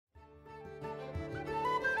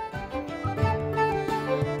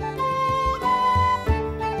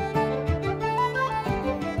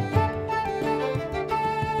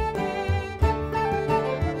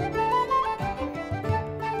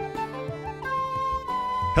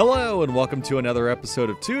Hello, and welcome to another episode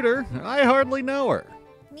of Tudor. I hardly know her.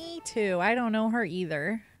 Me too. I don't know her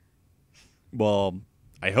either. Well,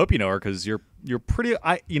 I hope you know her because you're pretty.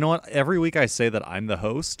 You know what? Every week I say that I'm the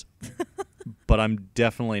host, but I'm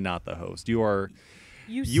definitely not the host. You are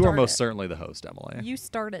most certainly the host, Emily. You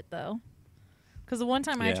start it though, because the one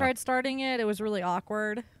time I tried starting it, it was really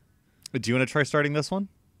awkward. Do you want to try starting this one?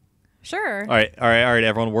 Sure. All right,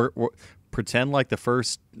 everyone. We're pretend like the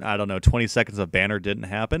first 20 seconds of banner didn't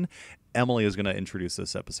happen. Emily is going to introduce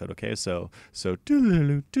this episode. Okay, so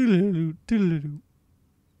doodle-doo, doodle-doo, doodle-doo.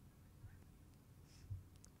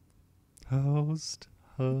 Host.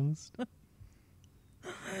 Am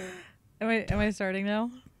I starting now?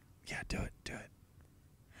 Yeah, do it.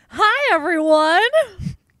 Hi everyone.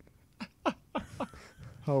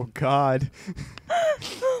 Oh God.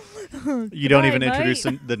 You don't even introduce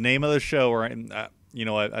the name of the show, or you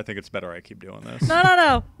know what? I think it's better I keep doing this. No.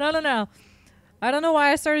 I don't know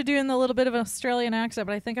why I started doing the little bit of an Australian accent,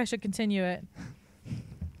 but I think I should continue it.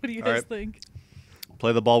 What do you guys think?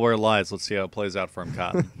 Play the ball where it lies. Let's see how it plays out for him,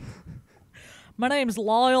 Cotton. My name's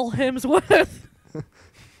Lyle Hemsworth.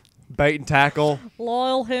 Bait and tackle.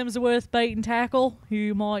 Lyle Hemsworth, bait and tackle.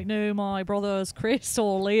 You might know my brother as Chris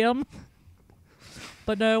or Liam.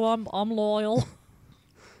 But no, I'm loyal.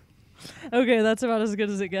 Okay, that's about as good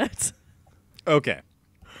as it gets. Okay.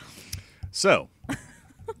 So,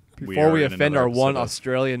 before we offend our one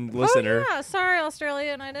Australian listener. Oh, yeah. Sorry,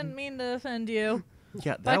 Australian. I didn't mean to offend you.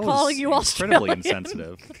 Yeah, by that calling was you incredibly Australian.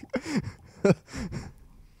 insensitive.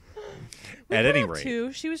 At any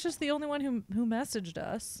rate. She was just the only one who messaged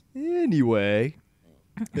us. Anyway,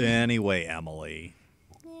 Emily.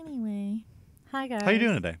 Anyway. Hi, guys. How you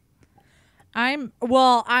doing today? I'm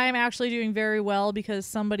actually doing very well because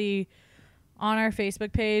somebody on our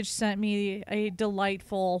Facebook page sent me a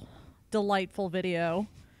delightful video,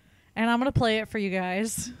 and I'm gonna play it for you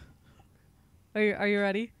guys. Are you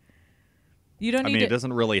ready? You don't need it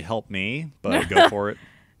doesn't really help me, but go for it.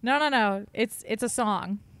 No. It's a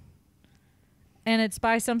song, and it's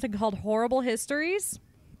by something called Horrible Histories,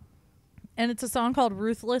 and it's a song called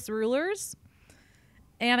Ruthless Rulers,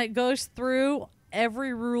 and it goes through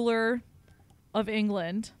every ruler of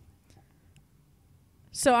England.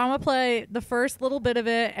 So I'm going to play the first little bit of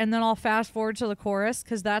it, and then I'll fast forward to the chorus,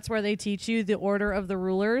 because that's where they teach you the order of the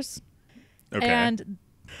rulers. Okay.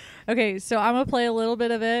 So I'm going to play a little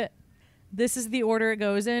bit of it. This is the order it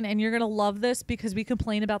goes in, and you're going to love this because we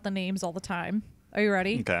complain about the names all the time. Are you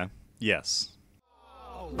ready? Okay. Yes.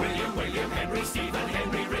 William, Henry, Stephen,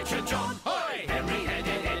 Henry, Richard, John. Hoy! Henry,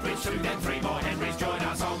 Edward, 2, then 3 more Henrys join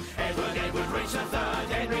our song. Edward, Richard, 3rd,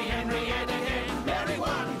 Henry, Ed again. Mary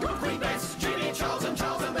 1, good Queen Bess, Ginny, Charles and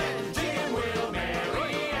Ben. Jim, Will,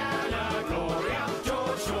 Mary, Anna, Gloria.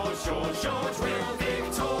 George, Will,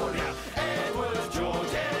 Victoria. Edward, George,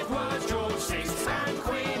 6th, and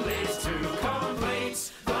Queen Liz to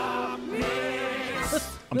complete the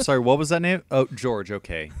mix. I'm sorry, what was that name? Oh, George,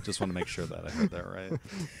 okay. Just want to make sure that I heard that right.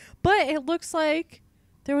 But it looks like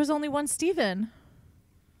there was only one Stephen.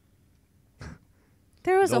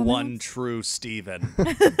 There was the only one true Stephen.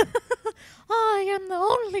 I am the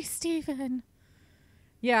only Stephen.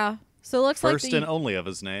 Yeah. So it looks First like and only of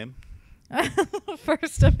his name.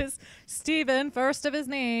 first of his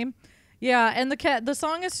name. Yeah, and the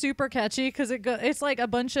song is super catchy because it's like a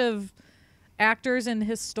bunch of actors in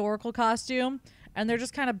historical costume, and they're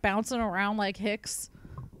just kind of bouncing around like Hicks,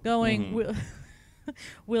 going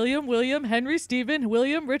William, Henry, Stephen,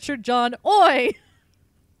 William, Richard, John. Oi!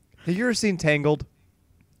 have you ever seen Tangled?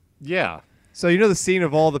 Yeah. So you know the scene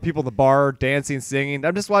of all the people in the bar dancing, singing.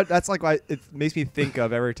 That's like what it makes me think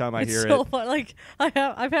of every time I hear it. Fun. Like I've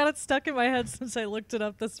had it stuck in my head since I looked it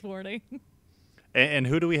up this morning. And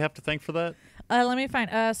who do we have to thank for that? Let me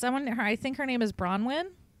find someone. I think her name is Bronwyn.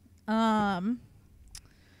 Bronwyn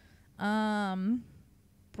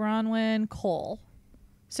Cole.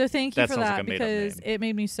 So thank you for that because it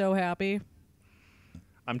made me so happy.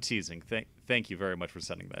 I'm teasing. Thank you very much for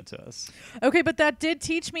sending that to us. Okay, but that did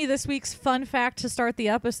teach me this week's fun fact to start the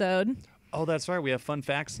episode. Oh, that's right. We have fun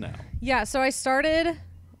facts now. Yeah, so I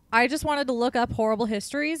just wanted to look up Horrible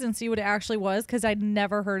Histories and see what it actually was because I'd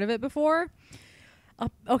never heard of it before.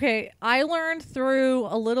 Okay, I learned through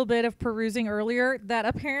a little bit of perusing earlier that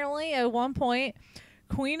apparently at one point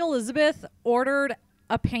Queen Elizabeth ordered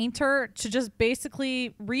a painter to just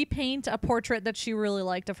basically repaint a portrait that she really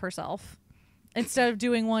liked of herself instead of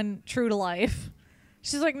doing one true to life.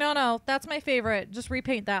 She's like, no, that's my favorite. Just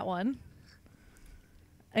repaint that one.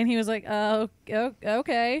 And he was like, oh,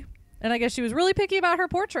 okay. And I guess she was really picky about her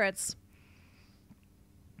portraits.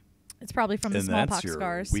 It's probably from the smallpox your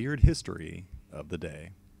scars. Weird history of the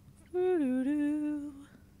day.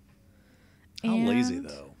 How lazy, And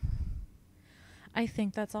though. I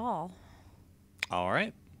think that's all. All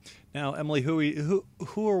right. Now, Emily, who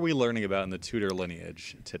are we learning about in the Tudor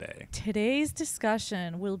lineage today? Today's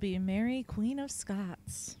discussion will be Mary, Queen of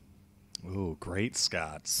Scots. Ooh, great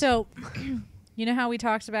Scots. So, you know how we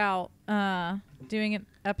talked about doing an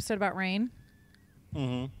episode about rain?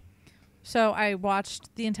 Mm-hmm. So I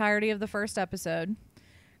watched the entirety of the first episode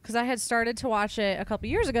because I had started to watch it a couple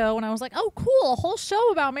years ago when I was like, oh, cool, a whole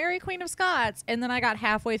show about Mary, Queen of Scots. And then I got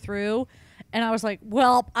halfway through and I was like,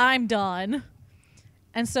 well, I'm done.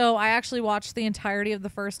 And so I actually watched the entirety of the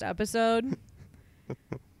first episode.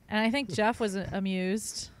 And I think Jeff was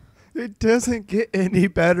amused. It doesn't get any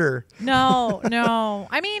better. No.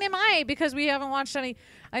 I mean, it might because we haven't watched any.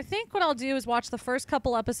 I think what I'll do is watch the first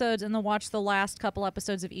couple episodes and then watch the last couple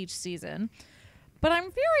episodes of each season. But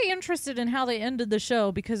I'm very interested in how they ended the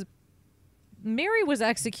show because Mary was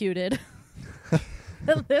executed.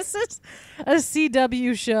 This is a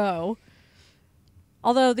CW show.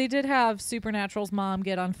 Although they did have Supernatural's mom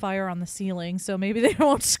get on fire on the ceiling, so maybe they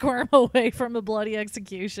won't squirm away from a bloody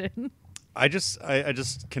execution. I just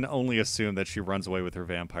can only assume that she runs away with her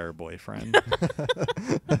vampire boyfriend.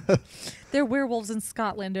 They're werewolves in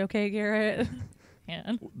Scotland, okay, Garrett?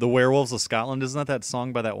 Yeah. The Werewolves of Scotland, isn't that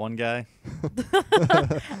song by that one guy?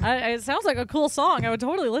 It sounds like a cool song. I would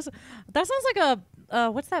totally listen. That sounds like a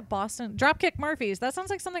what's that Boston Dropkick Murphys? That sounds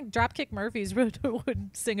like something Dropkick Murphys would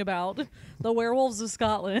sing about. The Werewolves of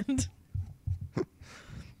Scotland.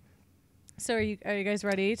 So are you guys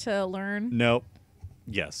ready to learn? Nope.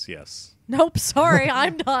 Yes. Nope. Sorry,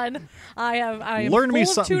 I'm done. I am Learn full me of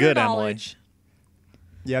something Tudor good, Emily. knowledge.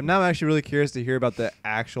 Yeah, I'm now actually really curious to hear about the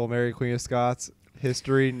actual Mary Queen of Scots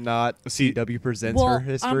history, not CW presents her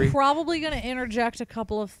history. I'm probably going to interject a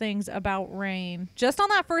couple of things about Rain just on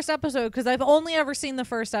that first episode because I've only ever seen the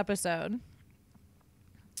first episode.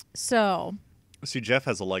 So. See, Jeff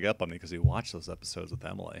has a leg up on me because he watched those episodes with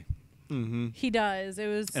Emily. Mm-hmm. He does. It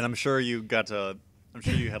was. And I'm sure you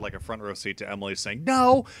had like a front row seat to Emily saying,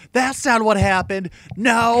 "No, that's not what happened.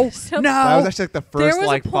 No, So- no." That was actually like the There first was a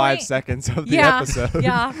like 5 point- seconds of the episode.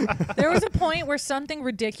 Yeah. There was a point where something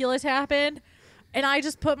ridiculous happened, and I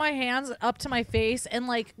just put my hands up to my face and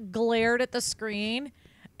like glared at the screen,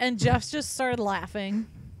 and Jeff just started laughing.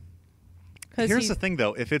 Here's the thing,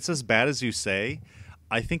 though. If it's as bad as you say,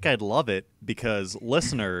 I think I'd love it because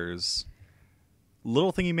listeners,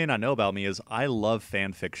 little thing you may not know about me is I love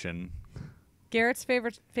fan fiction. Garrett's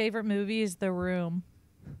favorite movie is The Room.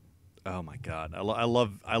 Oh my god, I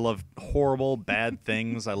love horrible, bad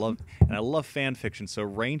things. I love fan fiction. So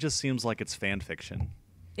Rain just seems like it's fan fiction.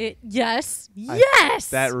 Yes.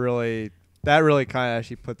 That really kind of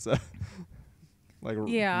actually puts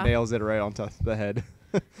nails it right on top of the head.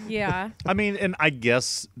 Yeah. I mean, and I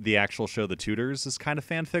guess the actual show, The Tudors, is kind of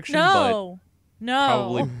fan fiction. No.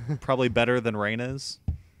 But probably better than Rain is.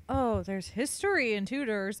 Oh, there's history in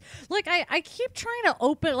Tudors. Like I keep trying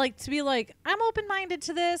to be like, I'm open-minded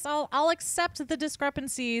to this. I'll accept the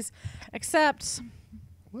discrepancies. Except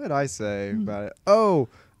What did I say about it? Oh,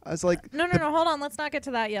 I was like, No, hold on. Let's not get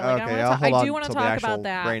to that yet. Like, okay, I do want to talk about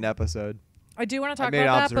that. Rain episode. I do want to I talk made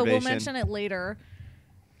about that, but we'll observation. mention it later.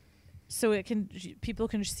 So people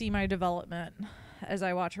can see my development as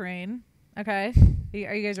I watch Rain. Okay?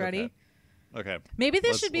 Are you guys ready? Okay. Maybe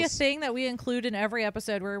this should be a thing that we include in every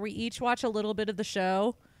episode where we each watch a little bit of the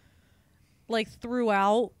show, like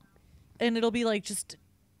throughout, and it'll be like just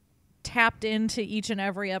tapped into each and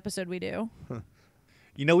every episode we do.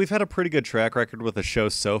 You know, we've had a pretty good track record with the show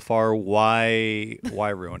so far. Why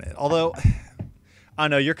ruin it? Although, I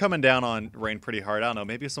know you're coming down on Rain pretty hard. I don't know.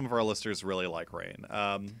 Maybe some of our listeners really like Rain.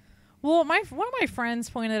 Well, one of my friends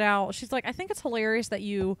pointed out, she's like, I think it's hilarious that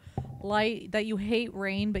you hate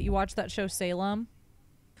Rain, but you watch that show Salem.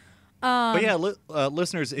 But yeah,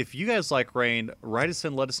 listeners, if you guys like Rain, write us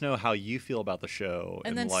in. Let us know how you feel about the show,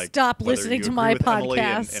 And then like, stop whether listening you to agree my with Emily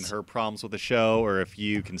podcast. and her problems with the show, or if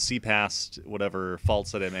you can see past whatever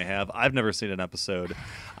faults that it may have. I've never seen an episode.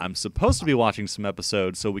 I'm supposed to be watching some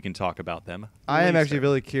episodes so we can talk about them. I am later. actually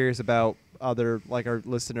really curious about other like our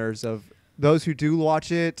listeners of those who do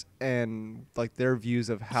watch it and like their views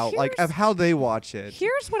of how of how they watch it.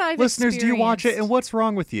 Here's what I've Listeners, do you watch it, and experienced. what's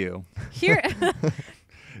wrong with you? Here,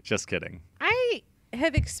 Just kidding. I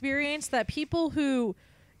have experienced that people who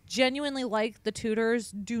genuinely like the Tudors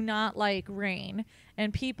do not like Rain,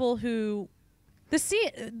 and people who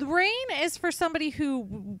the Rain is for somebody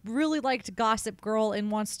who really liked Gossip Girl and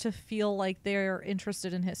wants to feel like they're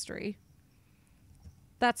interested in history.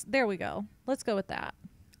 There we go. Let's go with that.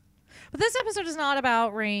 But this episode is not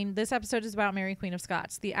about Rain. This episode is about Mary, Queen of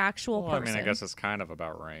Scots, the actual person. I mean, I guess it's kind of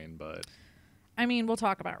about Rain, but I mean, we'll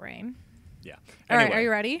talk about Rain. Yeah. All Anyway. right, are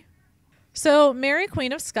you ready? So, Mary,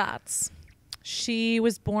 Queen of Scots. She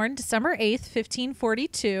was born December 8th,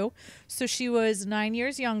 1542. So she was 9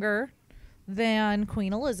 years younger than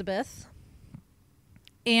Queen Elizabeth.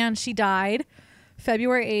 And she died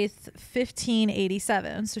February 8th,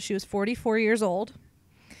 1587. So she was 44 years old.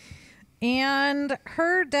 And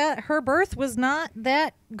her birth was not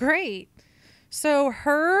that great. So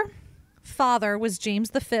her father was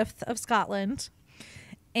James V of Scotland.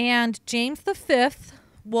 And James V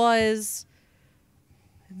was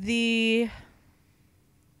the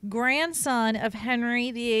grandson of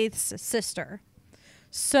Henry VIII's sister.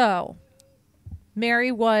 So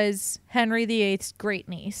Mary was Henry VIII's great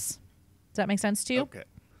niece. Does that make sense to you? Okay.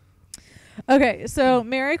 Okay, so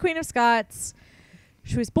Mary, Queen of Scots,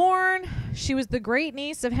 she was born. She was the great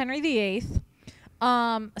niece of Henry VIII.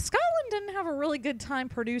 Scotland didn't have a really good time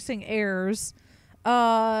producing heirs.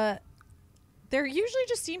 There usually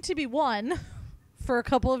just seemed to be one for a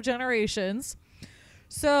couple of generations.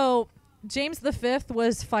 So James V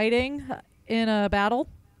was fighting in a battle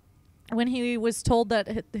when he was told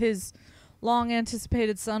that his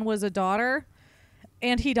long-anticipated son was a daughter,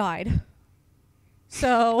 and he died.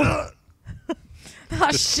 So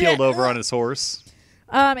just keeled over on his horse.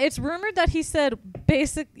 It's rumored that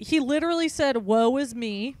he literally said, "Woe is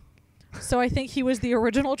me." So I think he was the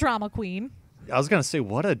original drama queen. I was gonna say,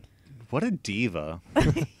 what a diva.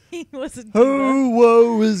 He was a diva. Oh,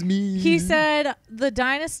 woe is me. He said the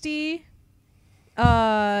dynasty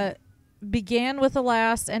began with a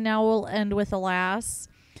lass and now will end with a lass.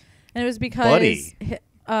 And it was because Buddy,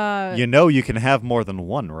 you can have more than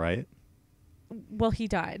one, right? Well, he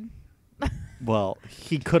died. Well,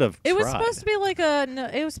 he could have It tried. was supposed to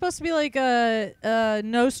be like a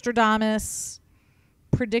Nostradamus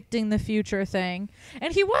predicting the future thing.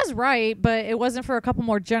 And he was right, but it wasn't for a couple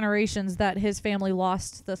more generations that his family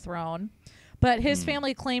lost the throne. But his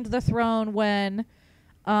family claimed the throne when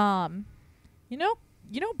you know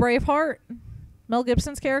Braveheart, Mel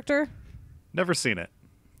Gibson's character? Never seen it.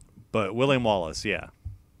 But William Wallace, yeah.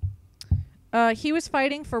 He was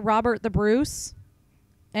fighting for Robert the Bruce,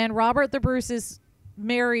 and Robert the Bruce's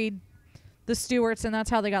married the Stuarts, and that's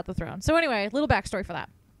how they got the throne. So anyway, little backstory for that.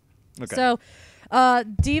 Okay. So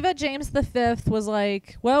Diva James V was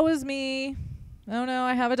like, "Woe is me. Oh no,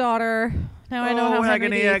 I have a daughter. Now I know how Henry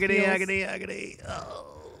VIII feels." agony.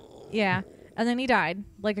 Oh. Yeah. And then he died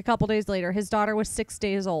like a couple days later. His daughter was 6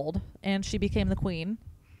 days old, and she became the queen.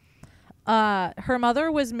 Her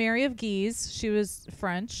mother was Mary of Guise. She was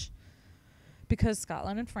French because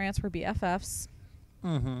Scotland and France were BFFs.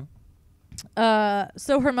 Mm-hmm.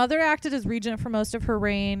 So her mother acted as regent for most of her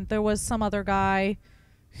reign. There was some other guy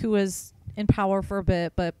who was in power for a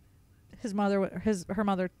bit, but her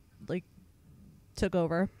mother like took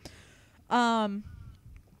over.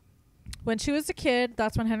 When she was a kid,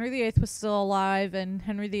 that's when Henry VIII was still alive, and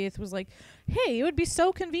Henry VIII was like, "Hey, it would be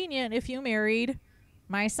so convenient if you married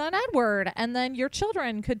my son Edward, and then your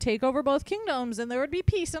children could take over both kingdoms, and there would be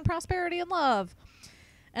peace and prosperity and love."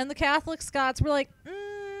 And the Catholic Scots were like,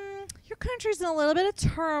 "Your country's in a little bit of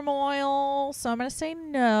turmoil, so I'm going to say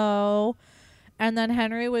no." And then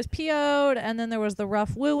Henry was PO'd, and then there was the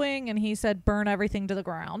rough wooing, and he said, "Burn everything to the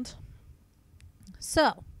ground."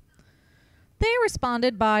 So they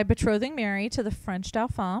responded by betrothing Mary to the French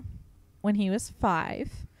Dauphin when he was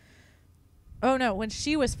 5. Oh, no, when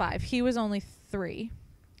she was 5. He was only 3.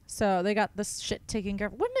 So they got this shit taken care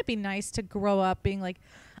of. Wouldn't it be nice to grow up being like,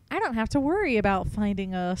 I don't have to worry about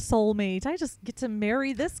finding a soulmate. I just get to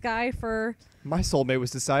marry this guy for... My soulmate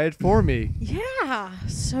was decided for me. Yeah.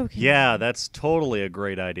 So convenient. Yeah, that's totally a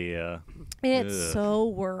great idea. It Ugh. so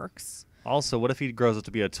works. Also, what if he grows up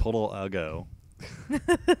to be a total uggo?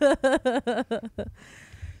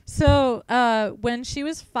 So when she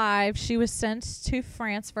was 5, she was sent to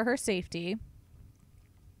France for her safety.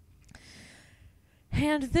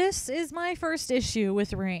 And this is my first issue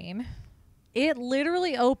with Reign. It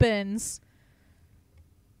literally opens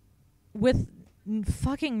with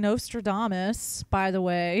fucking Nostradamus, by the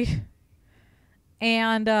way.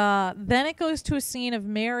 And then it goes to a scene of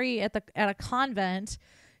Mary at a convent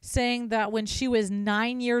saying that when she was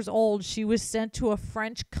 9 years old, she was sent to a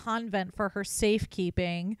French convent for her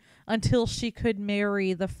safekeeping until she could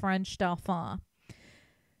marry the French Dauphin.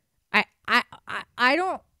 I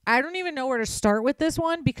don't even know where to start with this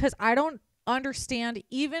one because I don't understand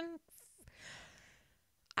even.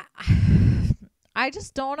 I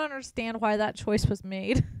just don't understand why that choice was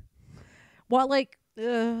made. What, like,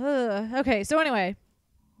 okay, so anyway.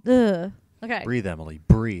 Okay. Breathe, Emily,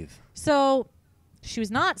 breathe. So she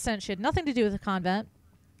was not sent. She had nothing to do with the convent.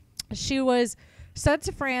 She was sent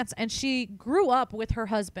to France, and she grew up with her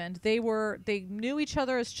husband. They knew each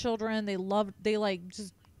other as children. They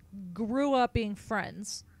just grew up being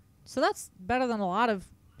friends. So that's better than a lot of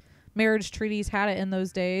marriage treaties had it in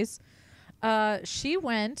those days. She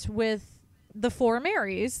went with the 4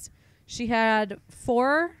 Marys. She had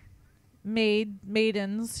 4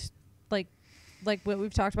 maidens, like what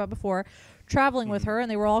we've talked about before, traveling with her,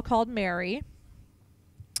 and they were all called Mary.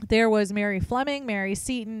 There was Mary Fleming, Mary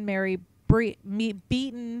Seton, Mary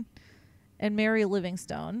Beaton, and Mary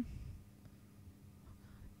Livingstone.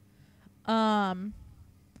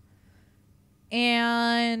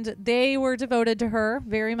 And they were devoted to her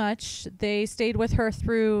very much. They stayed with her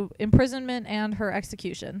through imprisonment and her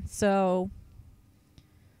execution. So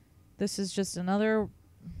this is just another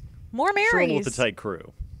more Marys. She rolled with a tight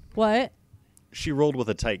crew. What? She rolled with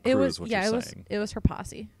a tight crew. Is what you're saying. It was her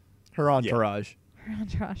posse. Her entourage. Her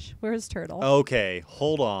entourage. Where's Turtle? Okay,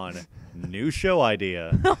 hold on. New show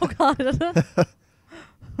idea. Oh God.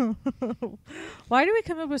 Why do we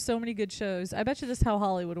come up with so many good shows? I bet you this is how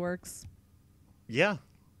Hollywood works. Yeah,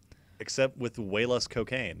 except with way less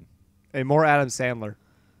cocaine. And more Adam Sandler.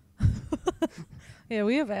 Yeah,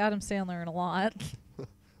 we have Adam Sandler in a lot.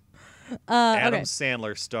 Adam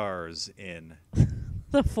Sandler stars in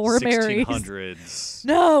the 4 Marys. 1600s.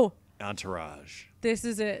 No. Entourage. This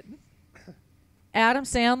is it. Adam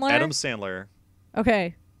Sandler. Adam Sandler.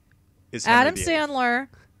 Okay. Is Adam Henry VIII. Sandler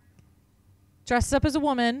dressed up as a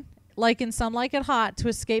woman, like in Some Like It Hot, to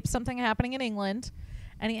escape something happening in England.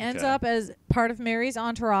 And he ends up as part of Mary's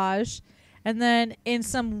entourage. And then in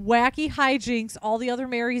some wacky hijinks, all the other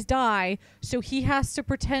Marys die. So he has to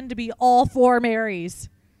pretend to be all 4 Marys.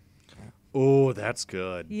 Oh, that's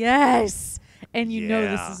good. Yes. And you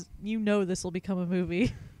Yeah. know this will become a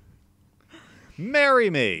movie.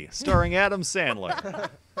 Marry Me, starring Adam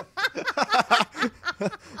Sandler.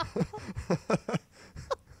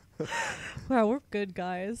 Wow, we're good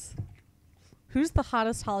guys. Who's the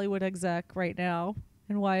hottest Hollywood exec right now?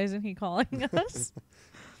 And why isn't he calling us?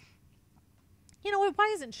 You know what?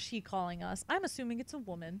 Why isn't she calling us? I'm assuming it's a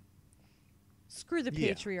woman. Screw the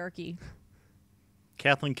Yeah. patriarchy.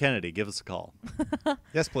 Kathleen Kennedy, give us a call.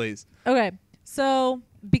 Yes, please. Okay, so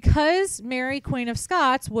because Mary, Queen of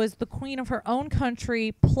Scots, was the queen of her own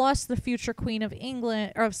country plus the future queen of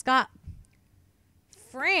England or of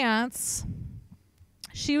France,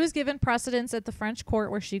 she was given precedence at the French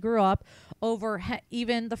court where she grew up over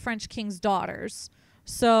even the French king's daughters.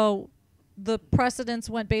 So the precedence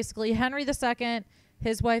went basically Henry II,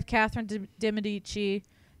 his wife Catherine de Medici,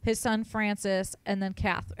 his son Francis, and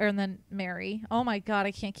then Mary. Oh my God,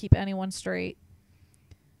 I can't keep anyone straight.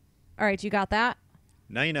 All right, you got that?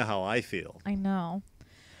 Now you know how I feel. I know.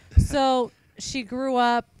 So she grew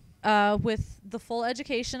up with the full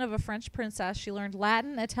education of a French princess. She learned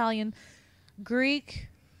Latin, Italian, Greek,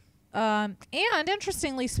 and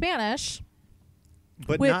interestingly Spanish.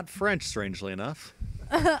 But not French, strangely enough.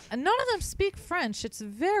 None of them speak French. It's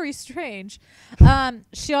very strange.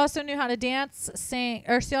 She also knew how to dance, sing,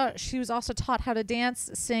 or she was also taught how to dance,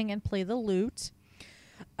 sing, and play the lute.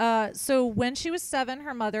 So when she was 7,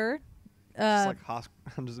 her mother... I'm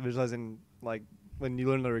just visualizing like when you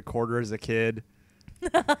learn the recorder as a kid.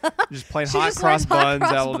 Just playing hot cross buns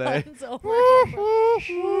all day.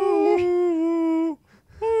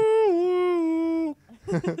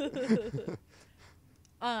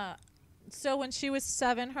 So when she was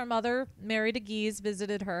 7, her mother married a Guise,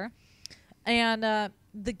 visited her. And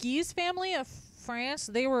the Guise family of France,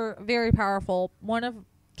 they were very powerful. One of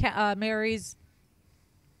Mary's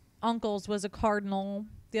uncles was a cardinal.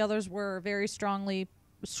 The others were very strong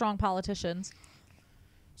politicians.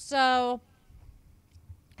 So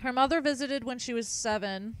her mother visited when she was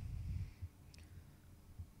 7.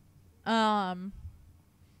 And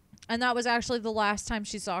that was actually the last time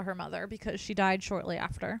she saw her mother because she died shortly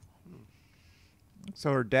after.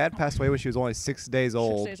 So her dad passed away when she was only 6 days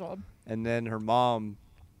old. 6 days old. And then her mom...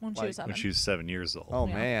 When she was 7. When she was 7 years old. Oh,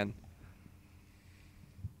 Yeah. man.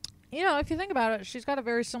 You know, if you think about it, she's got a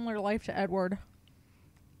very similar life to Edward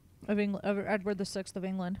of Edward VI of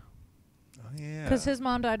England. Oh, yeah. Because his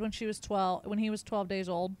mom died when he was 12 days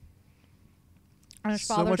old. And his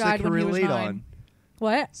So father much they died could when he was relate 9. on.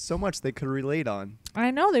 What? So much they could relate on.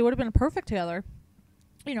 I know, they would have been perfect together.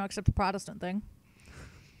 You know, except the Protestant thing.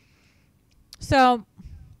 So,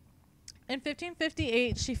 in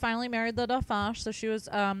 1558, she finally married the Dauphin, so she was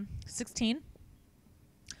 16.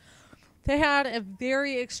 They had a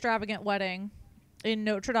very extravagant wedding in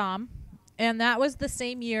Notre Dame, and that was the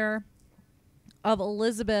same year of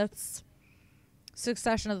Elizabeth's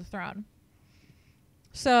succession of the throne.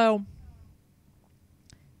 So,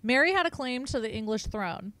 Mary had a claim to the English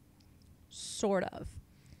throne. sort of.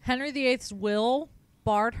 Henry VIII's will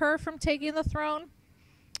barred her from taking the throne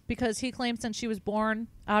because he claimed since she was born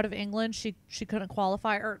out of England, she couldn't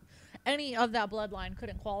qualify, or any of that bloodline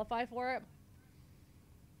couldn't qualify for it.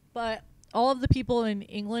 But all of the people in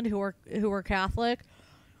England who were Catholic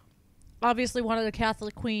obviously wanted a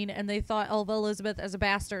Catholic queen, and they thought of Elizabeth as a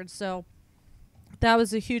bastard, so that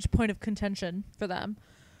was a huge point of contention for them.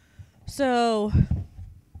 So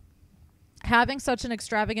having such an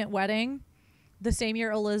extravagant wedding, the same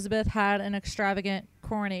year Elizabeth had an extravagant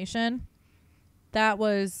coronation, that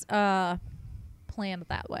was planned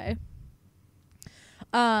that way.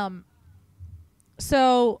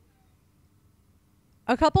 So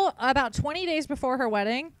about 20 days before her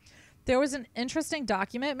wedding, there was an interesting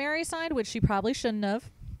document Mary signed, which she probably shouldn't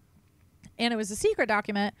have. And it was a secret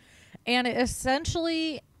document. And it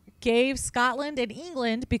essentially gave Scotland and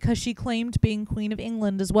England, because she claimed being Queen of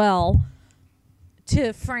England as well,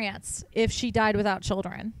 to France if she died without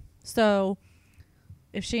children. So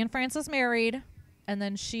if she and Francis married and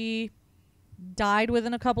then she died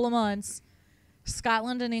within a couple of months,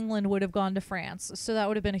 Scotland and England would have gone to France. So that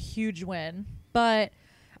would have been a huge win. But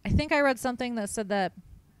I think I read something that said that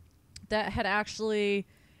had actually,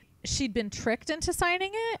 she'd been tricked into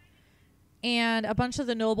signing it, and a bunch of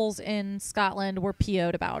the nobles in Scotland were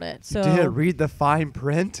PO'd about it. So did it read the fine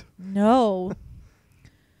print? No.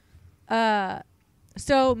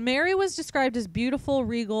 So Mary was described as beautiful,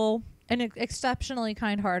 regal, and exceptionally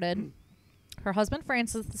kind-hearted. Her husband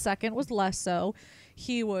Francis II was less so.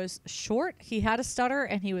 He was short, he had a stutter,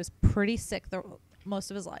 and he was pretty sick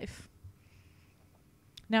most of his life.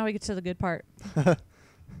 Now we get to the good part.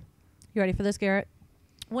 You ready for this, Garrett?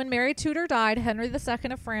 When Mary Tudor died, Henry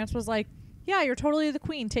II of France was like, yeah, you're totally the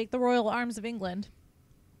queen. Take the royal arms of England.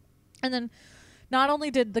 And then not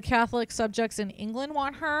only did the Catholic subjects in England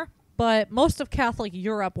want her, but most of Catholic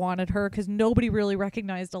Europe wanted her because nobody really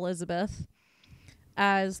recognized Elizabeth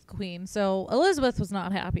as queen. So Elizabeth was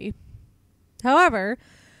not happy. However,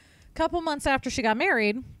 a couple months after she got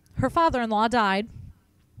married, her father-in-law died.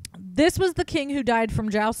 This was the king who died from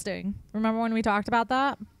jousting. Remember when we talked about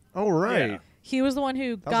that? Oh, right. Yeah. He was the one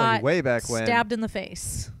who That was got like way back when. stabbed in the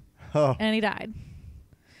face. Oh. And he died.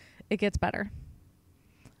 It gets better.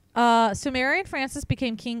 So Mary and Francis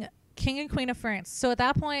became king and queen of France. So at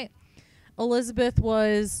that point, Elizabeth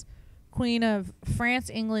was queen of France,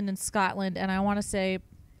 England, and Scotland, and I want to say,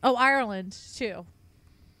 Ireland too.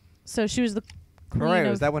 So she was the queen. Right.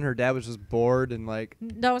 of, Was that when her dad was just bored and like?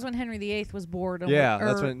 That was when Henry VIII was bored. Yeah, or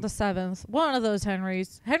that's when the 7th. One of those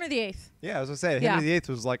Henrys. Henry VIII. Yeah, I was gonna say Yeah. Henry VIII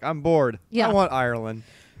was like, I'm bored. Yeah. I want Ireland.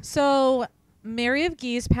 So Mary of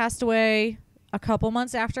Guise passed away a couple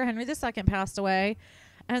months after Henry II passed away,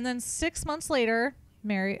 and then 6 months later,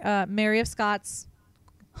 Mary of Scots'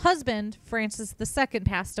 husband Francis II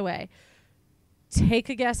passed away. Take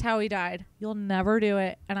a guess how he died. You'll never do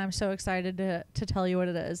it, and I'm so excited to tell you what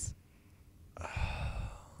it is.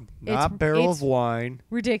 Not barrel it's of wine.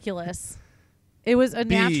 Ridiculous. It was a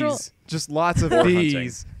Bees. natural. Just lots of Boar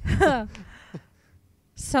bees.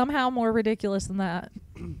 Somehow more ridiculous than that.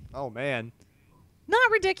 Oh man.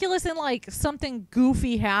 Not ridiculous in like something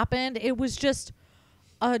goofy happened. It was just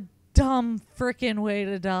a dumb freaking way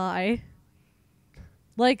to die.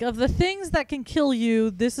 Like, of the things that can kill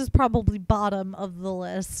you, this is probably bottom of the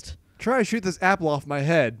list. Try to shoot this apple off my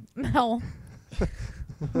head. No.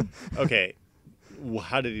 Okay.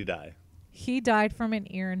 How did he die? He died from an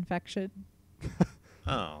ear infection.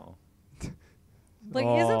 Oh. Like,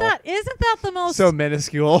 Aw. isn't that the most... So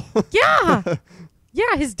minuscule. Yeah.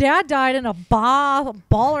 Yeah, his dad died in a baller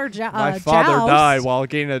My father joust. died while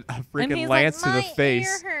getting a And freaking he's lance like, to the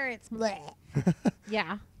face. My ear hurts. Bleh.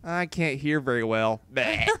 Yeah. I can't hear very well.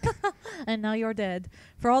 Bleh. And now you're dead.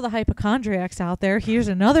 For all the hypochondriacs out there, here's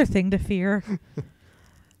another thing to fear.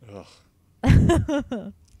 Ugh.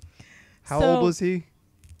 How So- old was he?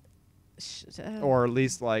 Or at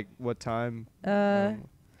least like what time? Well,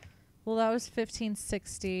 that was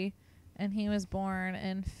 1560, and he was born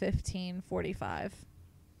in 1545.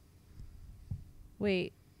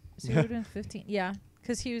 Wait, so he would have been 15. Yeah,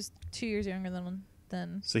 because he was 2 years younger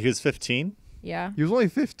than. So he was 15? Yeah. He was only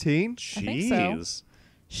 15. I think so. Jeez.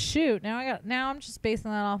 Shoot, now I'm just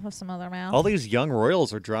basing that off of some other math. All these young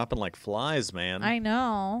royals are dropping like flies, man. I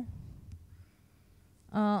know.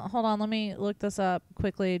 Hold on, let me look this up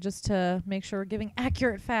quickly just to make sure we're giving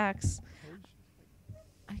accurate facts.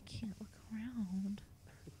 I can't look around.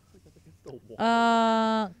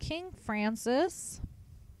 King Francis.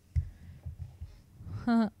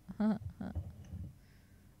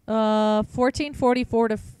 1444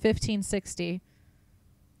 to 1560.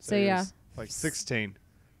 So he yeah. was like 16.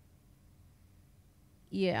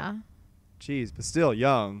 Yeah. Jeez, but still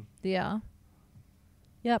young. Yeah.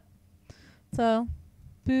 Yep. So,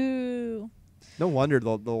 boo. No wonder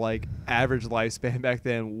the like average lifespan back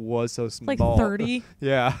then was so small. Like 30.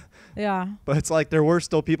 Yeah. Yeah. But it's like there were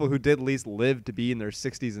still people who did at least live to be in their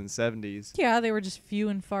 60s and 70s. Yeah, they were just few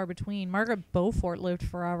and far between. Margaret Beaufort lived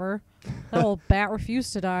forever. That old bat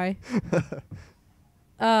refused to die.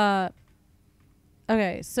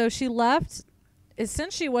 Okay, so she left.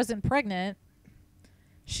 Since she wasn't pregnant,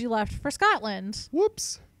 she left for Scotland.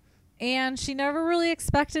 Whoops. And she never really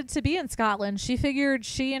expected to be in Scotland. She figured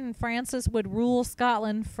she and Francis would rule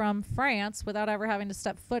Scotland from France without ever having to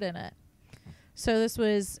step foot in it. So this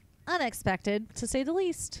was unexpected, to say the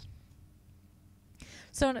least.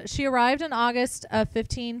 So she arrived in August of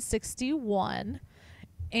 1561,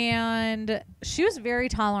 and she was very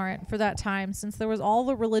tolerant for that time since there was all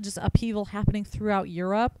the religious upheaval happening throughout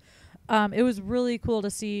Europe. It was really cool to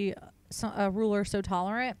see a ruler so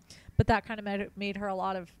tolerant. But that kind of made her a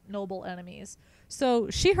lot of noble enemies. So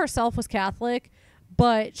she herself was Catholic,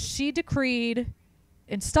 but she decreed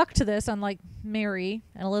and stuck to this, unlike Mary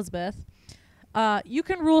and Elizabeth. You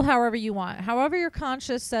can rule however you want. However your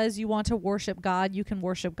conscience says you want to worship God, you can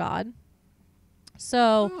worship God.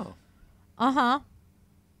 So,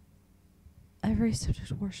 every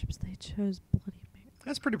subject worships, they chose Bloody Mary.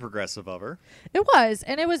 That's pretty progressive of her. It was.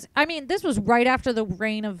 And it was, I mean, this was right after the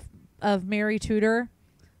reign of Mary Tudor.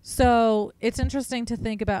 So it's interesting to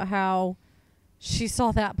think about how she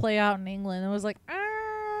saw that play out in England and was like,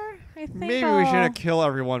 I think maybe we shouldn't kill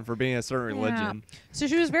everyone for being a certain religion. So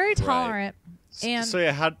she was very tolerant. And so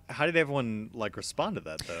yeah, how did everyone like respond to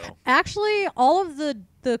that though? Actually, all of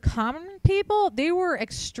the common people, they were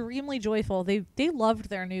extremely joyful. They loved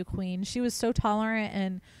their new queen. She was so tolerant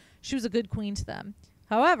and she was a good queen to them.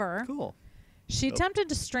 However, she attempted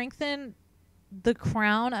to strengthen the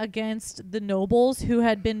crown against the nobles who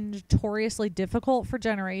had been notoriously difficult for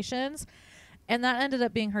generations, and that ended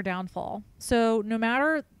up being her downfall. So no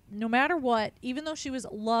matter what, even though she was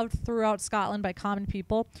loved throughout Scotland by common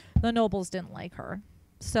people, the nobles didn't like her.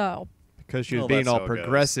 So because she was being all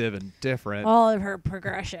progressive and different. All of her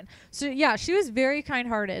progression. So yeah, she was very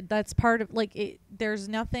kind-hearted. That's part of like it. There's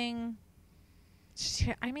nothing.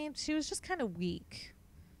 She was just kind of weak.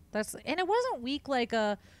 And it wasn't weak like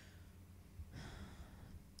a.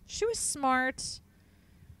 She was smart,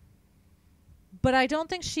 but I don't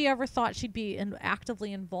think she ever thought she'd be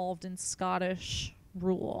actively involved in Scottish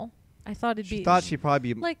rule. I thought it'd be. She thought she'd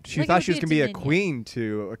probably be she thought she was going to be a queen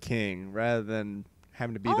to a king rather than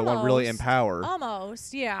having to be the one really in power.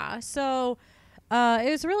 Almost, yeah. So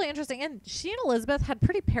it was really interesting. And she and Elizabeth had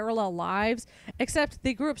pretty parallel lives, except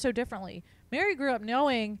they grew up so differently. Mary grew up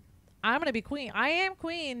knowing, I'm going to be queen. I am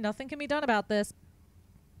queen. Nothing can be done about this.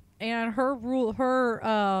 And her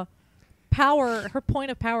power, her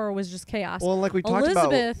point of power was just chaos. Well, like we talked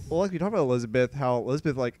about Elizabeth, how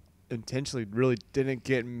Elizabeth like intentionally really didn't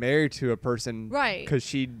get married to a person, right? Because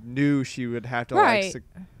she knew she would have to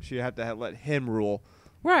let him rule,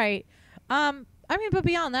 right? But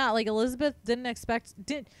beyond that, like Elizabeth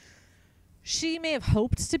she may have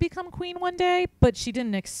hoped to become queen one day, but she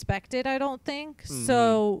didn't expect it, I don't think. Mm-hmm.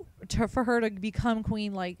 So for her to become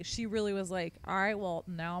queen, like she really was like, all right, well,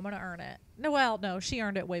 now I'm going to earn it. No, she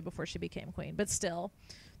earned it way before she became queen. But still,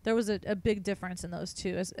 there was a big difference in those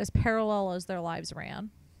two as parallel as their lives ran.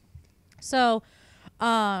 So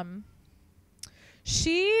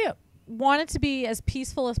she wanted to be as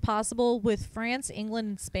peaceful as possible with France, England,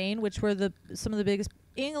 and Spain, which were some of the biggest.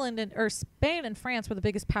 Spain and France were the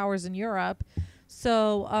biggest powers in Europe.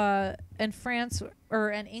 So, and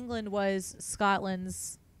England was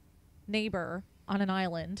Scotland's neighbor on an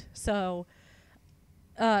island. So,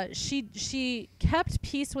 she kept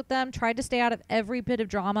peace with them, tried to stay out of every bit of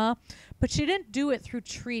drama, but she didn't do it through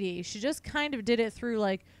treaty. She just kind of did it through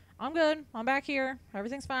like, I'm good, I'm back here,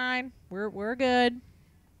 everything's fine, we're good.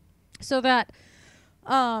 So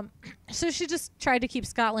she just tried to keep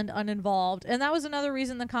Scotland uninvolved. And that was another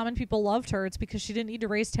reason the common people loved her. It's because she didn't need to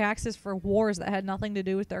raise taxes for wars that had nothing to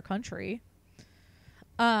do with their country.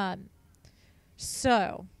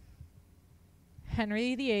 So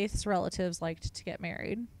Henry VIII's relatives liked to get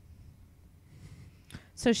married.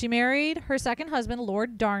 So she married her second husband,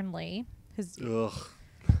 Lord Darnley.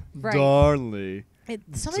 Right. Darnley.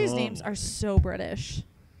 Some of these names are so British.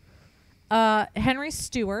 Henry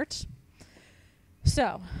Stuart.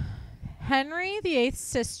 So, Henry VIII's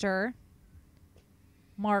sister,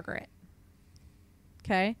 Margaret.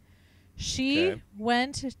 Okay? She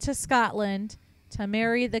went to Scotland to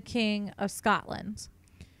marry the King of Scotland.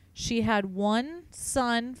 She had one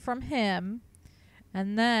son from him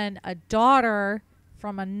and then a daughter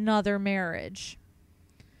from another marriage.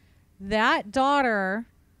 That daughter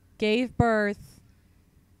gave birth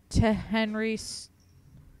to Henry.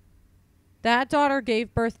 That daughter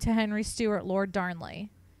gave birth to Henry Stuart, Lord Darnley.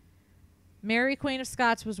 Mary, Queen of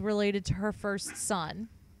Scots, was related to her first son.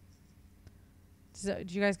 So,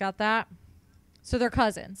 do you guys got that? So they're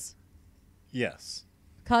cousins. Yes.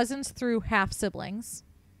 Cousins through half siblings.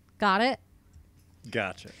 Got it?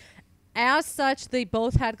 Gotcha. As such, they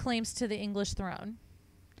both had claims to the English throne.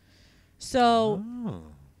 So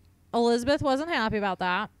Elizabeth wasn't happy about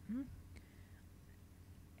that.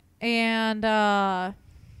 And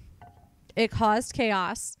it caused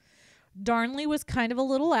chaos. Darnley was kind of a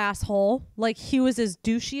little asshole. Like, he was as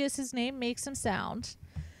douchey as his name makes him sound.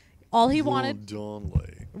 All he wanted...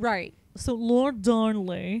 Darnley. Right. So Lord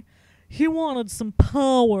Darnley, he wanted some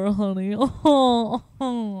power, honey.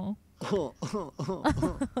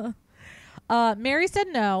 Mary said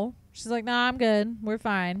no. She's like, nah, I'm good. We're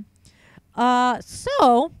fine.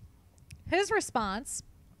 So his response,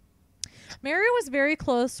 Mary was very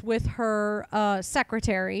close with her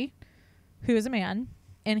secretary, who is a man,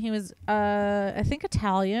 and he was, I think,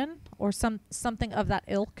 Italian or something of that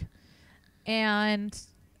ilk. And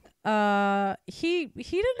he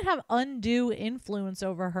didn't have undue influence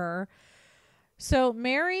over her. So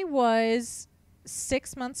Mary was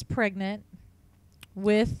 6 months pregnant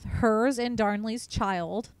with hers and Darnley's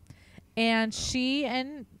child, and she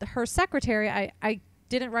and her secretary, I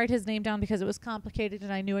didn't write his name down because it was complicated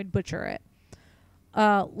and I knew I'd butcher it.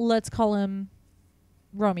 Let's call him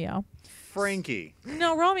Romeo. Frankie.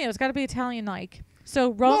 No, Romeo's got to be Italian-like.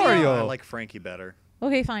 So Romeo. Mario. I like Frankie better.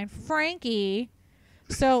 Okay, fine. Frankie.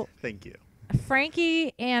 So Thank you.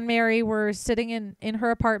 Frankie and Mary were sitting in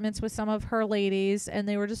her apartments with some of her ladies, and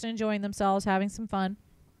they were just enjoying themselves, having some fun,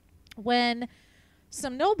 when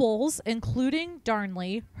some nobles, including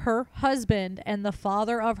Darnley, her husband, and the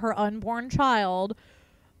father of her unborn child,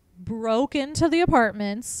 broke into the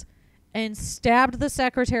apartments and stabbed the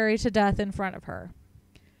secretary to death in front of her.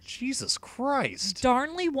 Jesus Christ.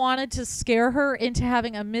 Darnley wanted to scare her into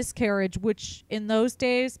having a miscarriage, which in those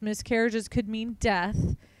days, miscarriages could mean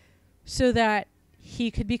death, so that he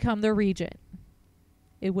could become the regent.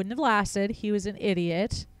 It wouldn't have lasted. He was an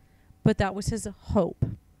idiot, but that was his hope.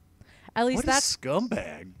 At least what that's a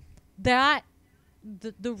scumbag. That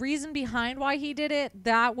the reason behind why he did it,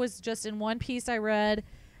 that was just in one piece I read.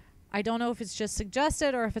 I don't know if it's just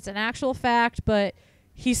suggested or if it's an actual fact, but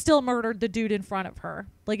he still murdered the dude in front of her.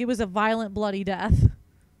 Like, it was a violent, bloody death.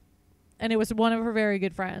 And it was one of her very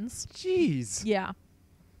good friends. Jeez. Yeah.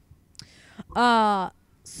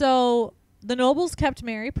 So the nobles kept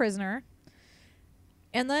Mary prisoner.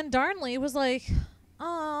 And then Darnley was like,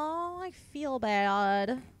 oh, I feel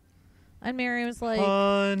bad. And Mary was like,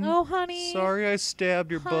 oh, honey. Sorry I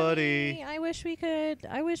stabbed your buddy. I wish we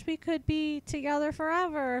could be together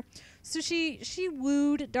forever. So she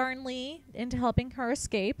wooed Darnley into helping her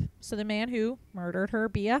escape. So the man who murdered her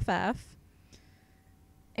BFF.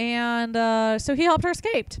 And so he helped her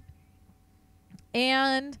escape.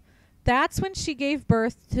 And that's when she gave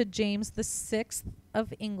birth to James VI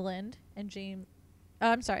of England and James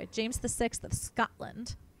VI of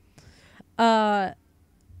Scotland.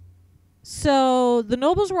 So the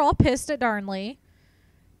nobles were all pissed at Darnley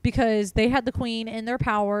because they had the queen in their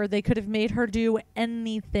power. They could have made her do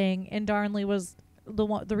anything, and Darnley was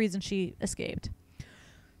the reason she escaped.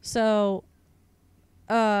 So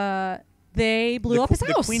they blew up his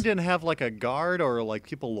house. The queen didn't have like a guard or like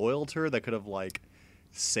people loyal to her that could have like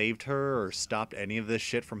saved her or stopped any of this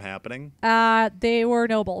shit from happening. They were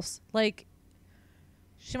nobles. Like,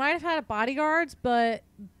 she might have had bodyguards, but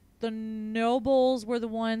the nobles were the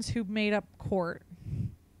ones who made up court.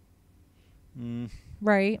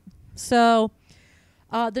 Right? So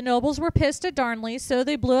the nobles were pissed at Darnley, so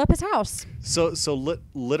they blew up his house. So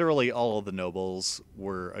literally all of the nobles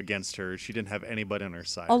were against her. She didn't have anybody on her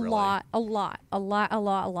side. A lot.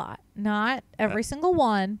 Not every single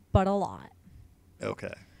one, but a lot.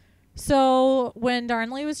 Okay. So when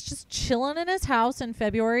Darnley was just chilling in his house in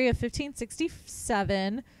February of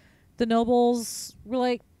 1567, the nobles were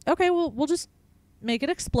like, okay, we'll just make it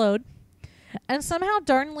explode. And somehow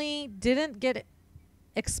Darnley didn't get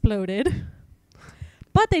exploded.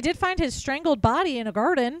 But they did find his strangled body in a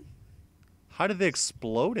garden. How did they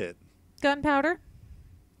explode it? Gunpowder.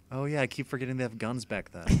 Oh, yeah, I keep forgetting they have guns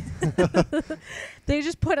back then. They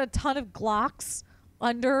just put a ton of Glocks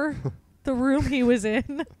under the room he was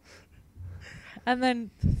in. And then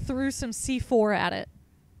threw some C4 at it.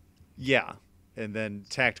 Yeah, and then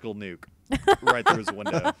tactical nuke right through his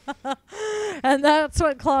window. And that's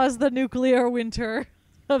what caused the nuclear winter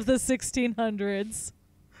of the 1600s.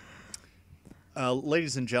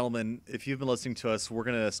 Ladies and gentlemen, if you've been listening to us, we're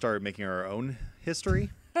going to start making our own history.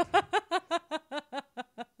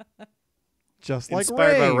 Just like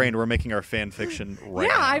Inspired Rain. by Rain, we're making our fan fiction right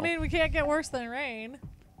now. Yeah, I mean, we can't get worse than Rain.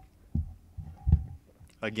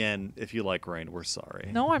 Again, if you like Rain, we're sorry.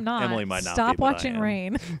 No, I'm not. Emily might not Stop be, but I watching am.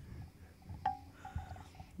 Rain.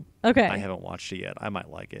 Okay. I haven't watched it yet. I might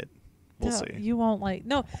like it. We'll see. You won't like.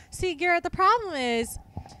 No. See, Garrett, the problem is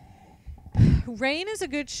Rain is a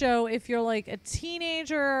good show if you're like a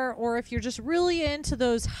teenager or if you're just really into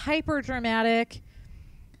those hyper dramatic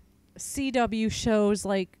CW shows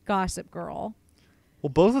like Gossip Girl.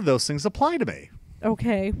 Well, both of those things apply to me.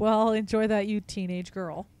 Okay, well, enjoy that, you teenage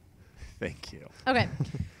girl. Thank you. Okay,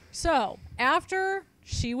 so after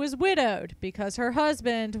she was widowed because her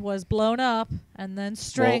husband was blown up and then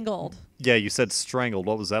strangled. Yeah, you said strangled.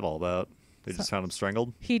 What was that all about? They just found him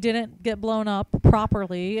strangled? He didn't get blown up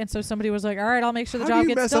properly, and so somebody was like, all right, I'll make sure the How job do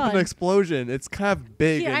you gets mess done. up an explosion? It's kind of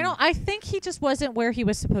big. I think he just wasn't where he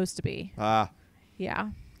was supposed to be. Yeah.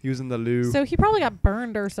 Using the loo. So he probably got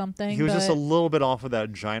burned or something. He was just a but- little bit off of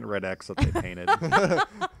that giant red X that they painted.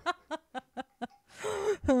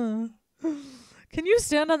 Can you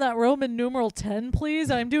stand on that Roman numeral 10, please?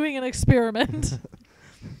 I'm doing an experiment.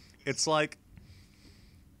 It's like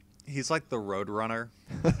he's like the Roadrunner.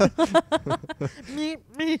 Meep,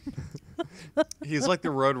 meep. He's like the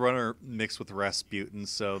Roadrunner mixed with Rasputin.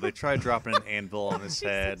 So they tried dropping an anvil on his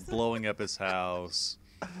head, blowing up his house,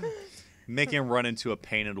 making him run into a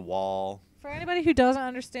painted wall. For anybody who doesn't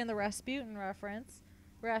understand the Rasputin reference,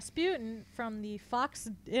 Rasputin from the Fox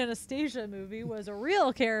Anastasia movie was a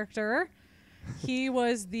real character. He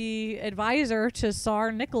was the advisor to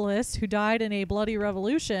Tsar Nicholas, who died in a bloody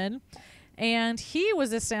revolution. And he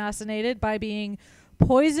was assassinated by being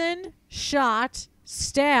poisoned, shot,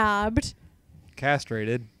 stabbed.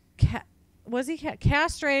 Castrated.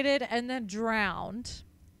 Castrated and then drowned.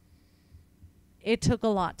 It took a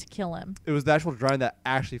lot to kill him. It was the actual drowning that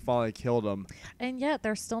actually finally killed him. And yet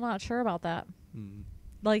they're still not sure about that. Mm.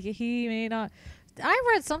 Like, he may not. I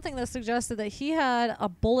read something that suggested that he had a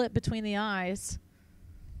bullet between the eyes.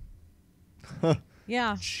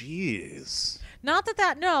 Yeah. Jeez. Not that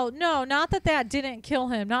that didn't kill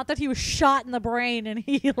him. Not that he was shot in the brain and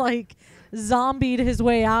he, like, zombied his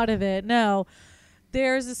way out of it. No.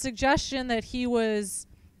 There's a suggestion that he was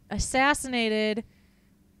assassinated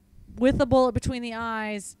with a bullet between the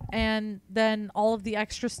eyes, and then all of the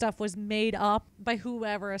extra stuff was made up by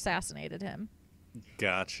whoever assassinated him.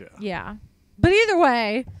 Gotcha. Yeah. But either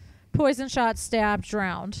way, poison shot, stabbed,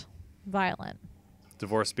 drowned. Violent.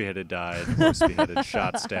 Divorced, beheaded, died. Divorced, beheaded,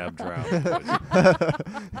 shot, stabbed, drowned.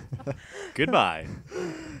 Goodbye.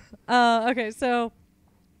 Okay, so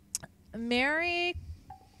Mary,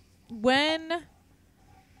 when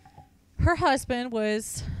her husband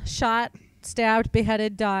was shot, stabbed,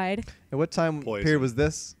 beheaded, died, And what time Poison. period was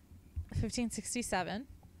this? 1567.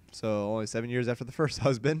 So only 7 years after the first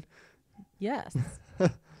husband. Yes.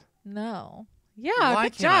 No. Yeah, Why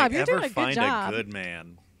good can't job. I You're ever doing a good find job. a good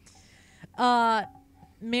man?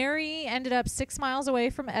 Mary ended up 6 miles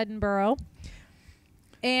away from Edinburgh.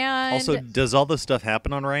 And Also, does all this stuff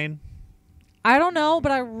happen on Rain? I don't know,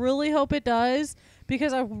 but I really hope it does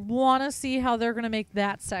because I want to see how they're going to make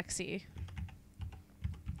that sexy.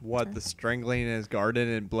 What, the strangling in his garden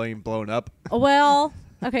and being blown up? Well,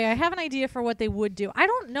 okay, I have an idea for what they would do. I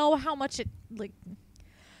don't know how much it, like,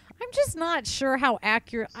 I'm just not sure how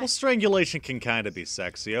accurate. Well, strangulation can kind of be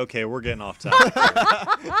sexy. Okay, we're getting off topic.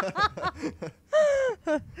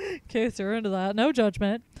 In case you're into that, no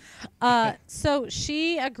judgment. So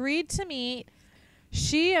she agreed to meet.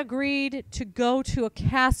 She agreed to go to a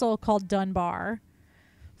castle called Dunbar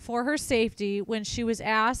for her safety when she was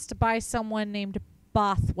asked by someone named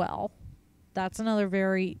Bothwell. That's another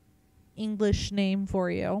very English name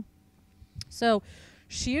for you. So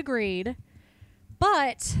she agreed,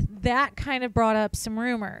 but that kind of brought up some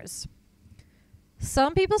rumors.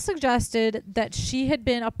 Some people suggested that she had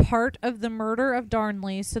been a part of the murder of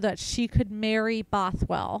Darnley so that she could marry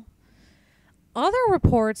Bothwell. Other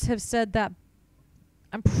reports have said that,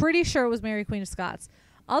 I'm pretty sure it was Mary Queen of Scots.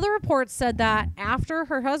 Other reports said that after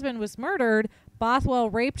her husband was murdered,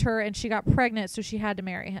 Bothwell raped her and she got pregnant, so she had to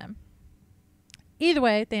marry him. Either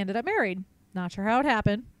way, they ended up married. Not sure how it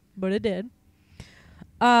happened, but it did.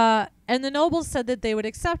 And the nobles said that they would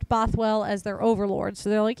accept Bothwell as their overlord. So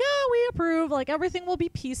they're like, yeah, we approve. Like, everything will be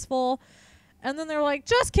peaceful. And then they're like,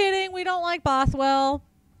 just kidding. We don't like Bothwell.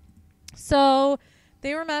 So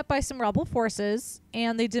they were met by some rebel forces,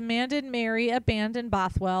 and they demanded Mary abandon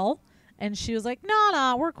Bothwell. And she was like,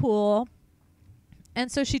 no, we're cool.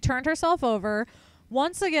 And so she turned herself over,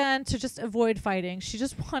 once again, to just avoid fighting. She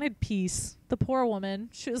just wanted peace. The poor woman.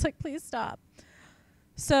 She was like, please stop.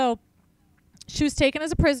 So she was taken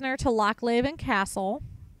as a prisoner to Lochleven Castle.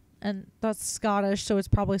 And that's Scottish, so it's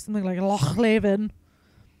probably something like Lochleven.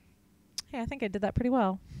 Hey, I think I did that pretty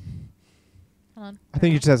well. Hold on. I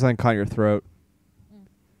think you just had something caught in your throat.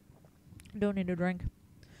 Don't need a drink.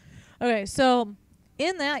 Okay, so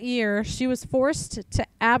in that year, she was forced to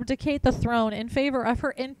abdicate the throne in favor of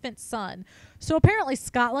her infant son. So apparently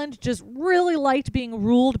Scotland just really liked being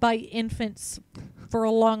ruled by infants for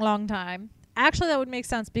a long, long time. Actually, that would make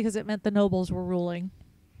sense because it meant the nobles were ruling.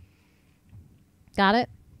 Got it?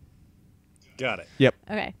 Got it. Yep.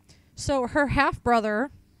 Okay. So her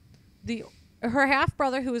half-brother,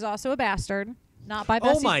 who was also a bastard, not by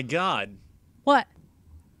Bessie. Oh my God. What?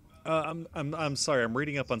 I'm sorry. I'm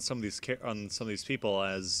reading up on some of these people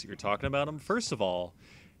as you're talking about them. First of all,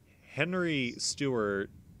 Henry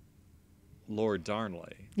Stuart, Lord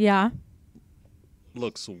Darnley, Yeah.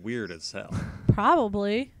 looks weird as hell.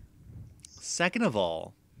 Probably. Second of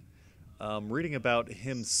all, reading about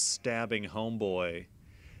him stabbing homeboy,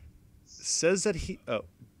 says that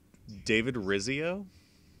David Rizzio.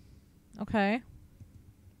 Okay.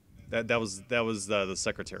 That was the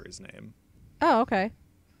secretary's name. Oh, okay.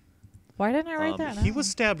 Why didn't I write that? He down? was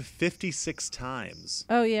stabbed 56 times.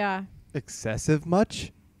 Oh, yeah. Excessive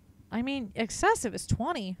much? I mean, excessive is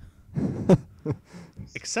 20.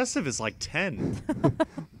 Excessive is like 10.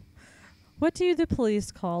 What do the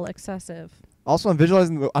police call excessive? Also, I'm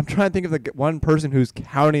visualizing. I'm trying to think of the one person who's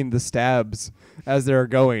counting the stabs as they're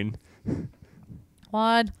going.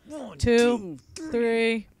 1, 2,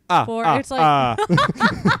 3, 4. It's like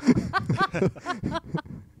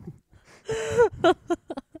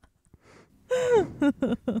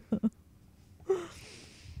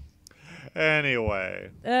Anyway.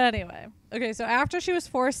 Okay, so after she was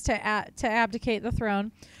forced to abdicate the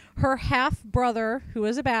throne, her half-brother, who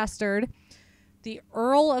was a bastard, the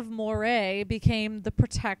Earl of Moray, became the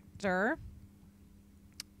protector,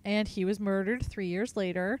 and he was murdered 3 years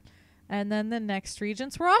later. And then the next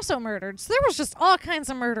regents were also murdered. So there was just all kinds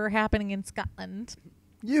of murder happening in Scotland.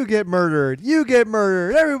 You get murdered. You get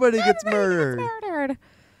murdered. Everybody gets murdered.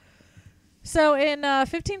 So in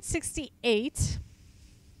 1568...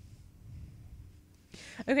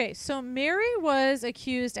 Okay, so Mary was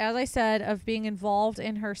accused, as I said, of being involved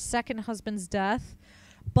in her second husband's death.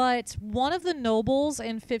 But one of the nobles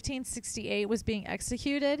in 1568 was being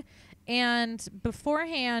executed. And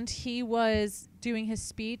beforehand, he was doing his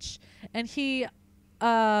speech. And he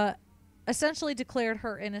essentially declared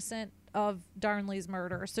her innocent of Darnley's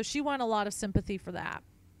murder. So she won a lot of sympathy for that.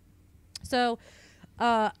 So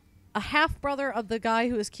a half-brother of the guy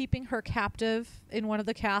who was keeping her captive in one of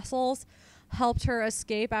the castles helped her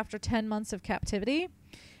escape after 10 months of captivity.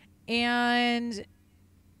 And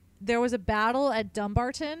there was a battle at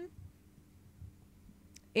Dumbarton.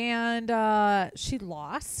 And she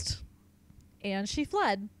lost. And she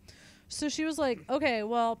fled. So she was like, okay,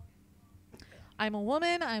 well, I'm a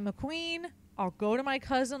woman. I'm a queen. I'll go to my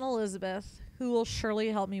cousin Elizabeth, who will surely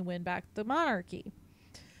help me win back the monarchy.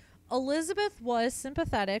 Elizabeth was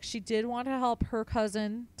sympathetic. She did want to help her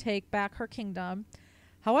cousin take back her kingdom.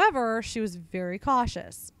 However, she was very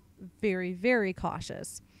cautious. Very, very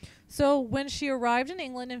cautious. So when she arrived in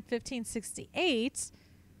England in 1568,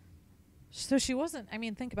 so she wasn't, I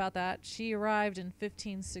mean, think about that. She arrived in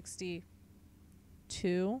 1562,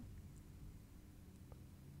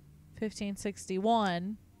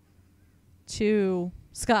 1561 to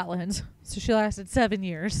Scotland. So she lasted 7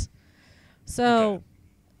 years. So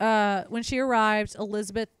when she arrived,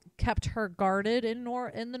 Elizabeth kept her guarded in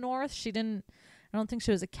the north. I don't think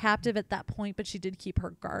she was a captive at that point, but she did keep her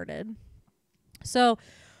guarded. So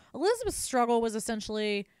Elizabeth's struggle was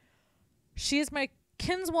essentially, she is my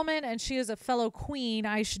kinswoman and she is a fellow queen.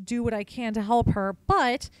 I should do what I can to help her,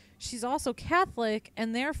 but she's also Catholic,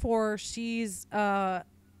 and therefore she's a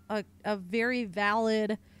very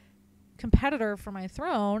valid competitor for my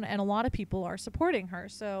throne, and a lot of people are supporting her.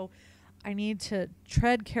 So I need to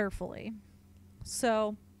tread carefully.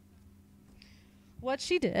 So what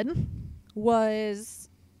she did was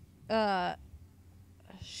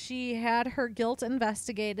she had her guilt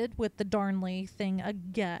investigated with the Darnley thing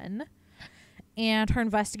again. And her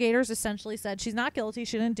investigators essentially said she's not guilty,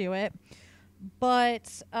 she didn't do it.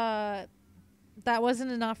 But that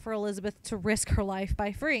wasn't enough for Elizabeth to risk her life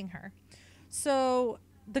by freeing her. So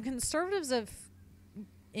the conservatives of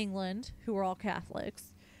England, who were all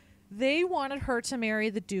Catholics, they wanted her to marry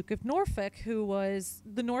the Duke of Norfolk,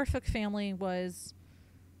 the Norfolk family was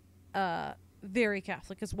very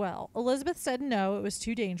Catholic as well. Elizabeth said no, it was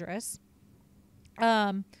too dangerous.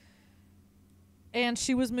 And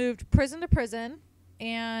she was moved prison to prison.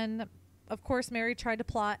 And, of course, Mary tried to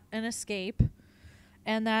plot an escape.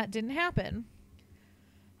 And that didn't happen.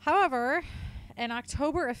 However, in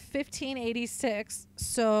October of 1586,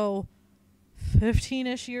 so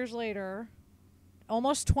 15-ish years later,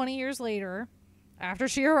 almost 20 years later, after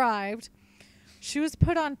she arrived, she was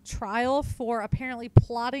put on trial for apparently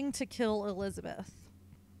plotting to kill Elizabeth.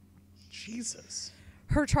 Jesus.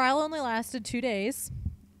 Her trial only lasted 2 days,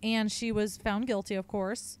 and she was found guilty, of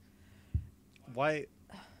course. Why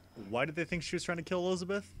did they think she was trying to kill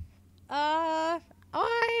Elizabeth?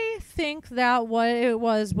 I think that what it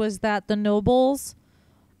was that the nobles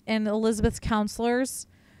and Elizabeth's counselors,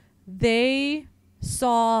 they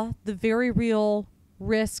saw the very real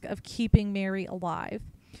risk of keeping Mary alive.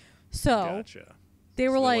 So Gotcha. they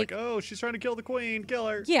were like, oh, she's trying to kill the queen. Kill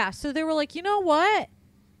her. yeah, so they were like, you know what?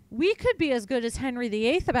 We could be as good as Henry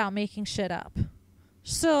VIII about making shit up.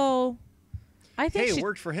 So I think Hey, it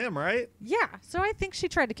worked for him, right? yeah, so I think she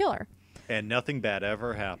tried to kill her. And nothing bad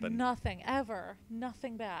ever happened. Nothing ever.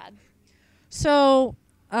 Nothing bad. So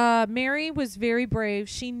Mary was very brave.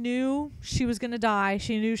 She knew she was going to die.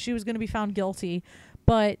 She knew she was going to be found guilty.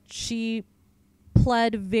 But she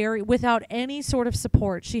pled without any sort of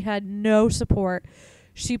support. She had no support.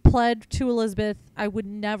 She pled to Elizabeth, I would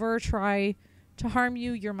never try to harm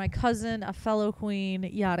you. You're my cousin, a fellow queen,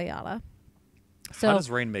 yada, yada. So how does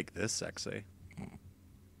Rain make this sexy?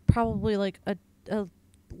 probably like a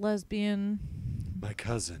lesbian, My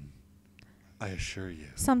cousin, I assure you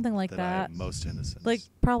something like I that. am most innocent. Like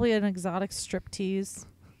probably an exotic striptease.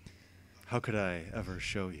 how could I ever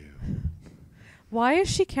show you? Why is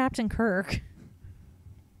she Captain Kirk?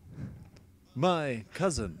 My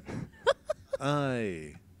cousin,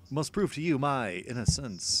 I must prove to you my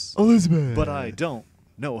innocence, Elizabeth. but I don't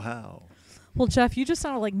know how. Well, Jeff, you just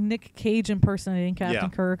sounded like Nick Cage impersonating Captain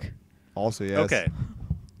Yeah. Kirk. Also, yes. Okay.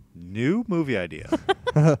 New movie idea.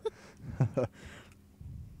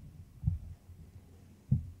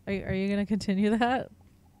 Are you going to continue that?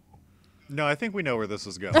 No, I think we know where this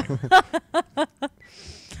is going.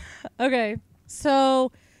 Okay.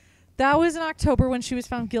 So that was in October when she was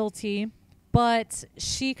found guilty, but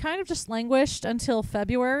she kind of just languished until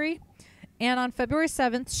February. And on February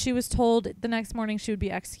 7th, she was told the next morning she would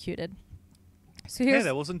be executed. So Hey, here's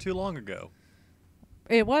that wasn't too long ago.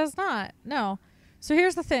 It was not. No. So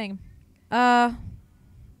here's the thing.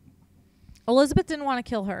 Elizabeth didn't want to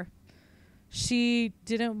kill her. She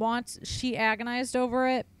agonized over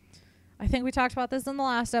it. I think we talked about this in the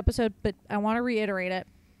last episode, but I want to reiterate it.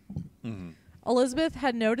 Mm-hmm. Elizabeth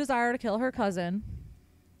had no desire to kill her cousin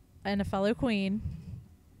and a fellow queen.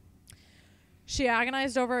 She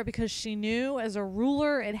agonized over it because she knew as a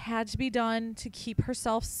ruler it had to be done to keep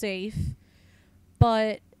herself safe.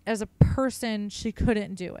 But as a person, she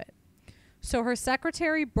couldn't do it. So her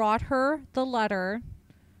secretary brought her the letter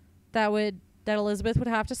that Elizabeth would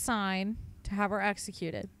have to sign to have her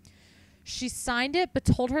executed. She signed it, but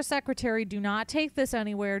told her secretary, do not take this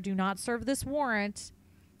anywhere. Do not serve this warrant.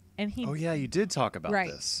 And he... Oh, yeah, you did talk about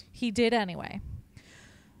this. He did anyway.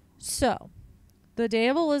 So, the day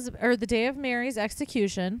of Mary's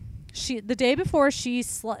execution, the day before she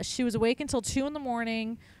was awake until 2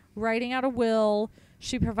 a.m, writing out a will.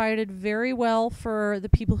 She provided very well for the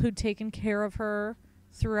people who'd taken care of her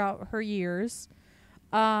throughout her years.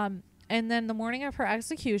 And then the morning of her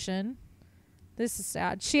execution, this is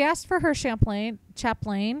sad. She asked for her chaplain,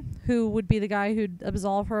 who would be the guy who'd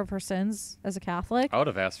absolve her of her sins as a Catholic. I would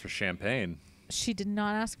have asked for champagne. She did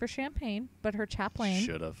not ask for champagne, but her chaplain.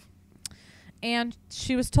 Should have. And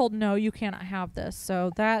she was told, no, you cannot have this.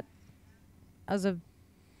 So that, as a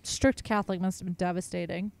strict Catholic, must have been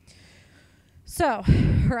devastating. So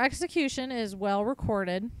her execution is well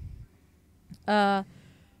recorded.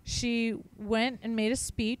 She went and made a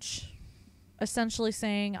speech essentially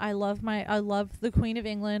saying, I love the Queen of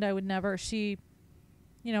England. I would never, she,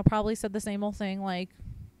 probably said the same old thing like,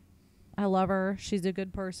 I love her. She's a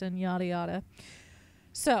good person, yada, yada.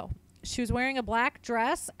 So she was wearing a black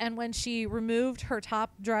dress, and when she removed her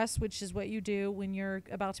top dress, which is what you do when you're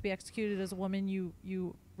about to be executed as a woman,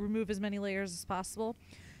 you remove as many layers as possible.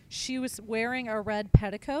 She was wearing a red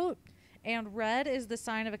petticoat, and red is the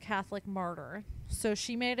sign of a Catholic martyr. So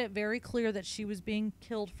she made it very clear that she was being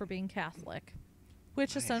killed for being Catholic,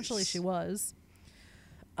 which essentially she was.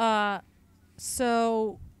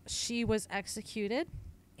 So she was executed,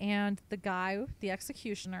 and the guy, the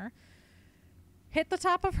executioner, hit the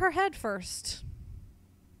top of her head first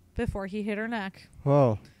before he hit her neck.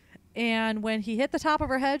 Whoa. And when he hit the top of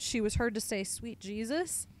her head, she was heard to say, "Sweet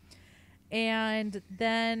Jesus." And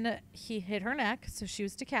then he hit her neck, so she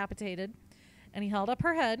was decapitated. And he held up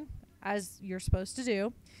her head, as you're supposed to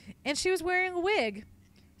do, and she was wearing a wig,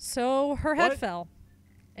 so her head What? fell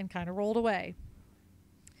and kind of rolled away.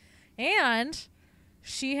 And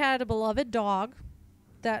she had a beloved dog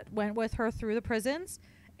that went with her through the prisons,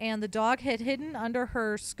 and the dog had hidden under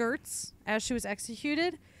her skirts as she was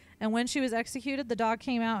executed, and when she was executed, the dog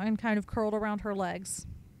came out and kind of curled around her legs.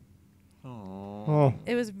 Oh.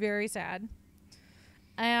 It was very sad.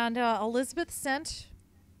 And Elizabeth sent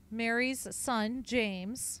Mary's son,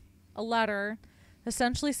 James, a letter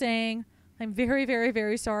essentially saying, I'm very, very,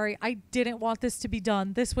 very sorry. I didn't want this to be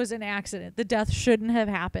done. This was an accident. The death shouldn't have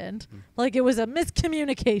happened. Like, it was a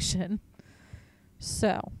miscommunication.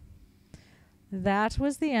 So, that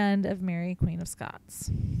was the end of Mary, Queen of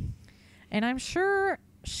Scots. And I'm sure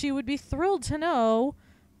she would be thrilled to know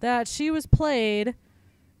that she was played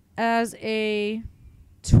as a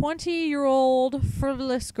 20-year-old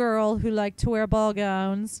frivolous girl who liked to wear ball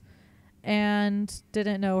gowns and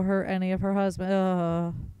didn't know any of her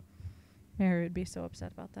husband. Mary would be so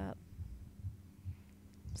upset about that.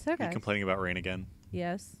 So, You guys. complaining about rain again?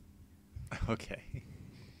 Yes. Okay.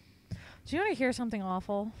 Do you want to hear something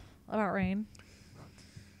awful about rain?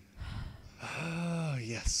 Oh,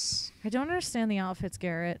 yes. I don't understand the outfits,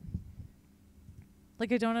 Garrett.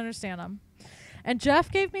 Like, I don't understand them. And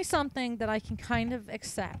Jeff gave me something that I can kind of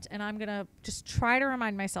accept, and I'm going to just try to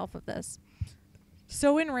remind myself of this.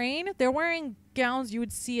 So in Rain, they're wearing gowns you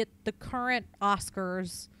would see at the current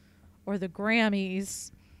Oscars or the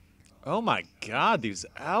Grammys. Oh, my God, these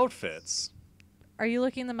outfits. Are you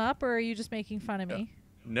looking them up, or are you just making fun of me?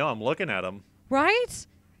 No, I'm looking at them. Right?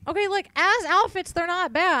 Okay, like, as outfits, they're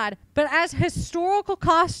not bad. But as historical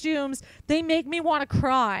costumes, they make me want to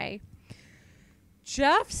cry.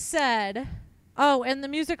 Jeff said... Oh, and the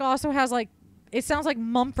music also has, like... It sounds like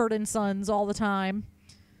Mumford & Sons all the time.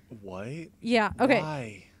 What? Yeah, okay.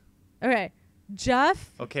 Why? Okay.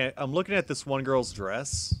 Jeff... Okay, I'm looking at this one girl's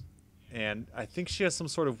dress, and I think she has some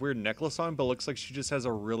sort of weird necklace on, but it looks like she just has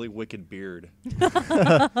a really wicked beard.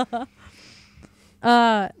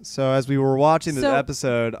 So as we were watching this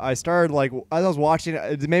episode, I started like as I was watching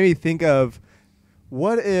it made me think of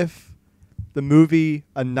what if the movie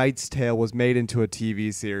A Knight's Tale was made into a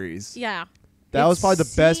TV series. Yeah. That was probably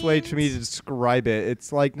the best way for me to describe it.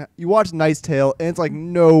 It's like you watch Knight's Tale and it's like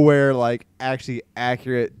nowhere like actually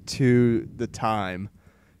accurate to the time.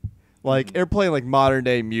 Like they're playing like modern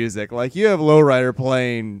day music. Like you have Lowrider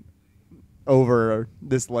playing over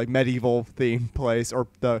this like medieval themed place, or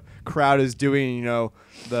the crowd is doing, you know,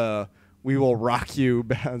 the "We Will Rock You"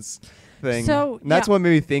 bands thing. So and that's what made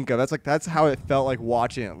me think of. That's how it felt like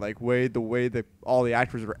watching it. Like the way that all the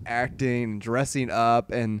actors were acting and dressing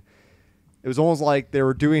up, and it was almost like they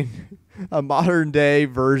were doing a modern day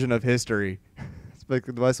version of history. It's like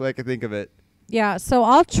the best way I could think of it. Yeah, so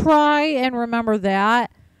I'll try and remember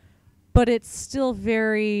that, but it's still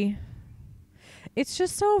it's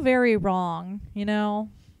just so very wrong, you know?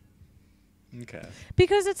 Okay.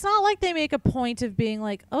 Because it's not like they make a point of being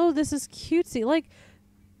like, oh, this is cutesy. Like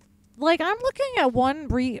I'm looking at one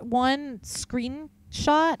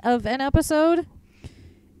screenshot of an episode,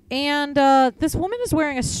 and this woman is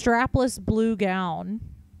wearing a strapless blue gown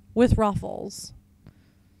with ruffles.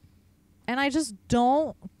 And I just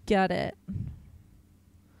don't get it.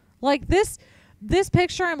 Like this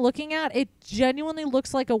picture I'm looking at, it genuinely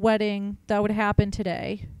looks like a wedding that would happen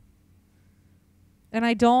today. And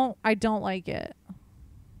I don't like it.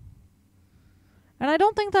 And I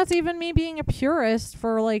don't think that's even me being a purist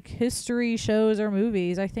for like history shows or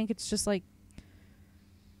movies. I think it's just like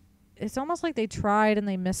it's almost like they tried and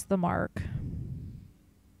they missed the mark.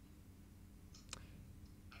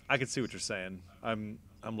 I can see what you're saying. I'm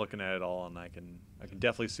looking at it all, and I can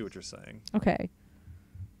definitely see what you're saying. Okay.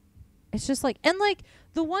 It's just like, and like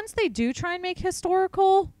the ones they do try and make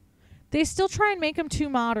historical, they still try and make them too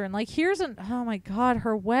modern. Like here's oh my God,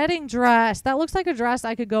 her wedding dress. That looks like a dress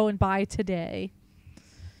I could go and buy today.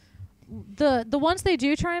 The ones they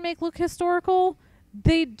do try and make look historical,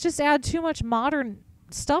 they just add too much modern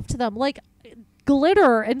stuff to them, like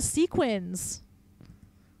glitter and sequins.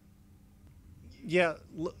 Yeah,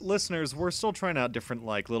 listeners, we're still trying out different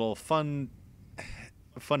like little fun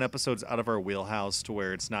episodes out of our wheelhouse, to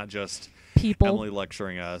where it's not just People. Emily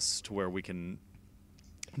lecturing us, to where we can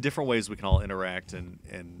different ways we can all interact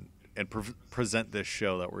and present this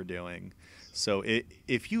show that we're doing. So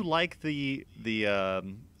if you like the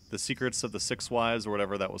Secrets of the Six Wives, or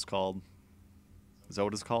whatever that was called, is that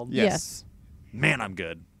what it's called? Yes. Man, I'm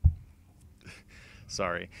good.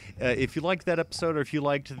 Sorry. If you liked that episode, or if you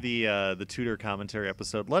liked the Tudor commentary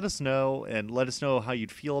episode, let us know, and let us know how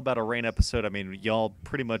you'd feel about a Rain episode. I mean, y'all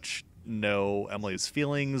pretty much know Emily's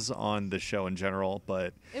feelings on the show in general,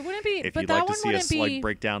 but It wouldn't be. if But you'd that like to one see wouldn't us be. like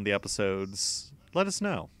break down the episodes, let us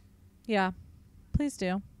know. Yeah, please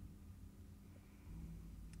do.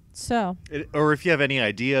 So Or if you have any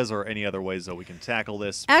ideas or any other ways that we can tackle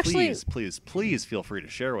this, Actually- please feel free to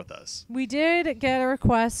share with us. we did get a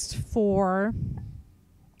request for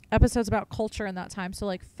episodes about culture in that time. So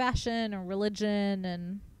like fashion and religion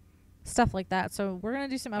and stuff like that. So we're gonna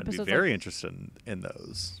do some I'd be episodes. very interested in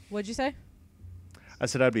those. What'd you say? I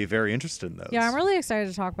said I'd be very interested in those. Yeah, I'm really excited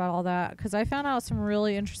to talk about all that because I found out some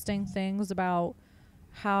really interesting things about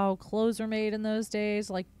how clothes were made in those days,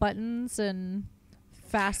 like buttons and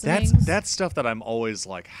fastenings. That's stuff that I'm always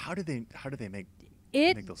like, how do they make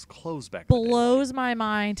It those clothes back in the day? blows my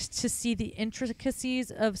mind to see the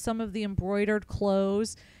intricacies of some of the embroidered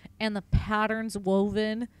clothes and the patterns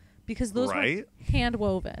woven because those Right? were hand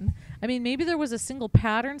woven. I mean, maybe there was a single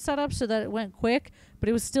pattern set up so that it went quick, but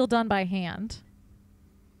it was still done by hand.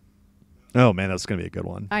 Oh man, that's gonna be a good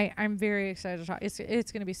one. I'm very excited to talk. It's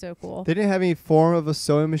going to be so cool. They didn't have any form of a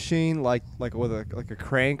sewing machine like with a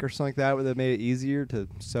crank or something like that, where they made it easier to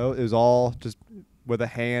sew. It was all just with a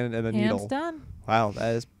hand and a Hands needle. done. Wow,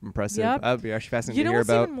 that is impressive. Yep. That would be actually fascinating You to know hear what's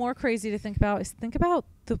about. even more crazy to think about is think about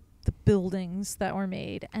the buildings that were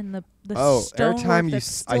made and the Oh, every stonework time that I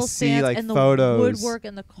still see stands like and the photos, woodwork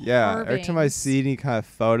and the carvings. yeah. Every time I see any kind of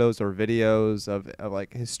photos or videos of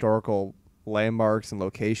like historical landmarks and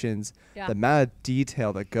locations, Yeah. the amount of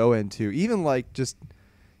detail that go into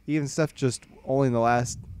even stuff just only in the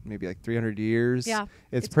last maybe like 300 years. Yeah,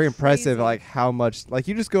 it's it's pretty impressive. crazy. Like how much, like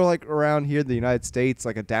you just go like around here in the United States,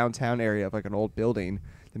 like a downtown area of like an old building.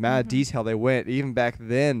 The amount of detail they went, even back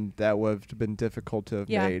then, that would have been difficult to have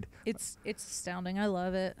Yeah, made. it's astounding. I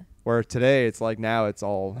love it. Where today, it's like now it's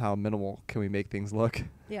all how minimal can we make things look.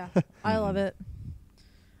 Yeah, I love it.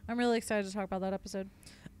 I'm really excited to talk about that episode.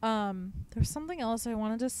 There's something else I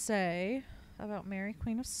wanted to say about Mary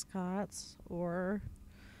Queen of Scots, or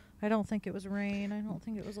I don't think it was Rain. I don't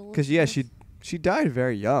think it was Elizabeth. Because yeah, she died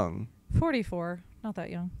very young. 44, not that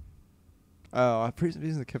young. Oh, I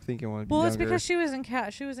previously kept thinking I wanted to be Well, younger. it's because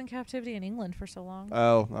she was in captivity in England for so long.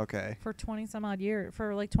 Oh, okay. For 20 some odd years,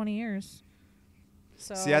 for like 20 years.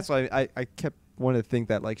 So See, that's why I kept wanting to think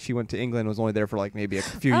that like she went to England and was only there for like maybe a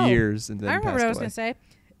few Oh, years and then I remember passed what I was away. going to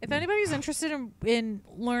say. If anybody's interested in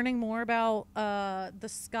learning more about the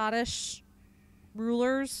Scottish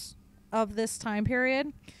rulers of this time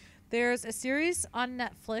period, there's a series on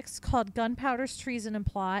Netflix called Gunpowder's Treason and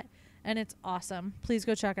Plot, and it's awesome. Please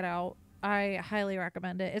go check it out. I highly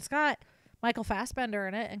recommend it. It's got Michael Fassbender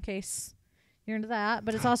in it, in case you're into that,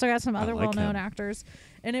 but it's also got some other like well-known him. actors,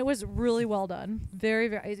 and it was really well done. Very,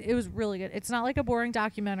 very. It was really good. It's not like a boring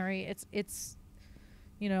documentary. It's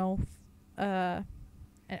you know,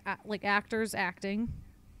 like actors acting,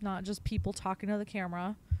 not just people talking to the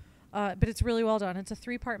camera. But it's really well done. It's a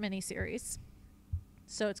 3-part miniseries.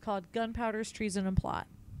 So it's called Gunpowder's Treason and Plot.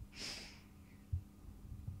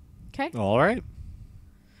 Okay. All right.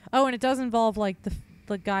 Oh, and it does involve like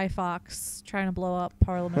the Guy Fawkes trying to blow up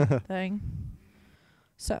Parliament thing.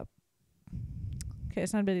 So, in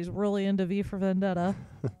case anybody's really into V for Vendetta.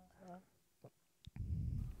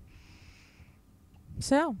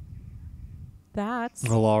 So, that's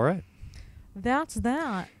Well, all right.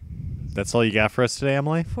 that That's all you got for us today,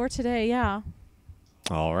 Emily? for today. Yeah.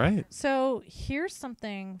 All right. So here's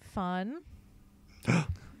something fun.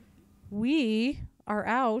 We are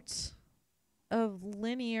out of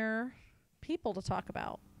linear people to talk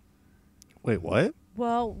about. Wait, what?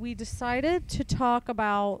 Well, we decided to talk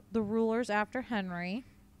about the rulers after Henry.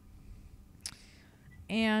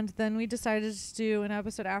 And then we decided to do an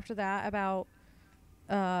episode after that about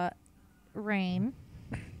Reign.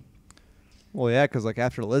 Well, yeah, because like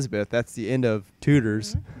after Elizabeth, that's the end of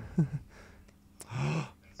Tudors.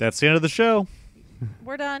 That's the end of the show.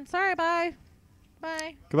 We're done. Sorry, bye.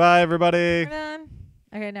 Bye. Goodbye, everybody. We're done.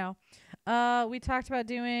 Okay, no. We talked about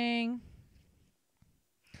doing...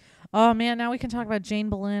 Oh, man, now we can talk about Jane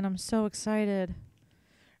Boleyn. I'm so excited.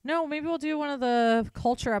 No, maybe we'll do one of the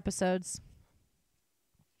culture episodes.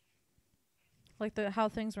 Like the how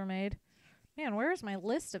things were made. Man, where's my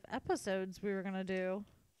list of episodes we were going to do?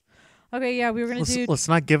 Okay, yeah, we were going to do... Let's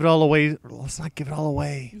not give it all away. Let's not give it all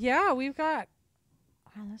away. Yeah, we've got...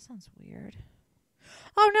 Oh, that sounds weird.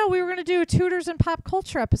 Oh, no, we were going to do a Tudors and pop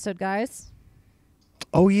culture episode, guys.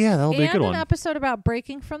 Oh, yeah, that'll be a good And one. an episode about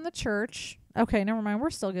breaking from the church. Okay, never mind. We're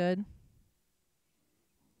still good.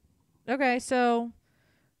 Okay, so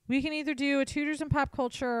we can either do a Tudors and pop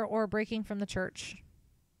culture or breaking from the church.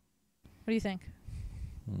 What do you think?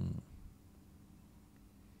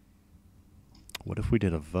 What if we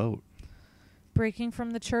did a vote? Breaking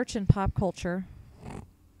from the church and pop culture.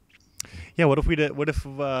 Yeah, what if we did? What if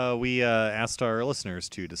we asked our listeners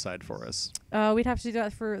to decide for us? We'd have to do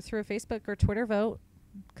that through a Facebook or Twitter vote,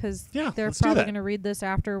 because they're let's do probably that. going to read this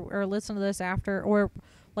after or listen to this after, or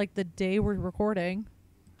like the day we're recording.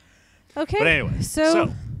 Okay, But anyway,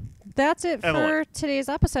 so that's it Emily. for today's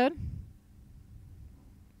episode.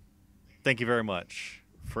 Thank you very much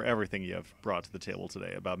for everything you have brought to the table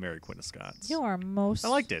today about Mary Queen of Scots. You are most. I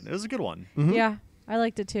liked it. It was a good one. Mhm. Yeah, I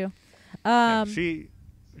liked it too. Yeah,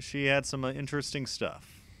 she had some interesting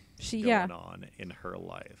stuff going on in her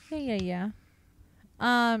life. Yeah.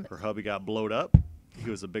 Her hubby got blowed up. He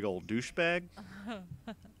was a big old douchebag.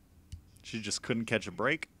 She just couldn't catch a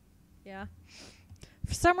break. Yeah.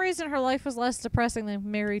 For some reason, her life was less depressing than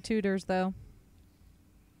Mary Tudor's, though.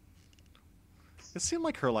 It seemed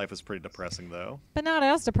like her life was pretty depressing, though. But not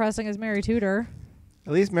as depressing as Mary Tudor.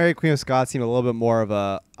 At least Mary Queen of Scots seemed a little bit more of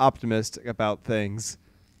a optimist about things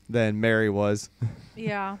than Mary was.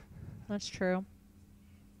 Yeah, that's true.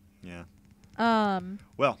 Yeah.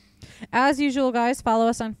 Well, as usual, guys, follow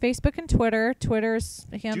us on Facebook and Twitter. Twitter's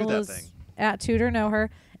handle that is thing. at Tudor Know Her.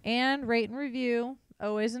 And rate and review,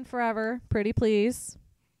 always and forever, pretty please.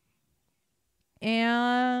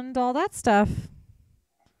 And all that stuff.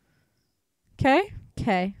 Okay?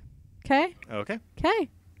 Okay.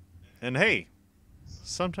 And hey,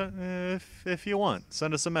 sometime if you want,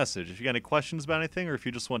 send us a message. If you got any questions about anything, or if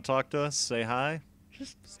you just want to talk to us, say hi.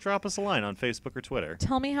 Just drop us a line on Facebook or Twitter.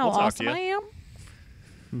 Tell me how We'll talk awesome to you. I am.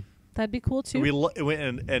 That'd be cool too.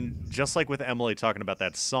 And just like with Emily talking about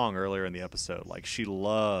that song earlier in the episode, like she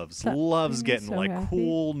loves I'm getting so like happy.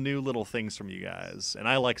 cool new little things from you guys, and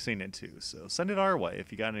I like seeing it too. So send it our way if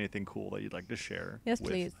you got anything cool that you'd like to share. Yes,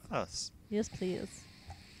 with please. us. Yes, please.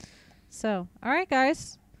 So, all right,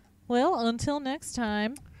 guys. Well, until next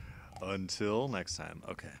time. Until next time.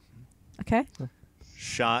 Okay. Okay.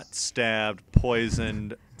 Shot, stabbed,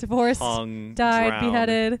 poisoned, Divorced, hung, died, drowned,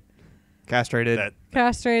 beheaded, Castrated.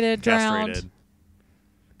 castrated, drowned. castrated,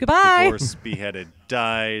 Goodbye. divorced, beheaded,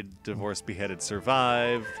 died, divorced, beheaded,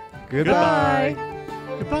 survived. Goodbye.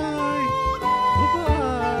 Goodbye. Goodbye.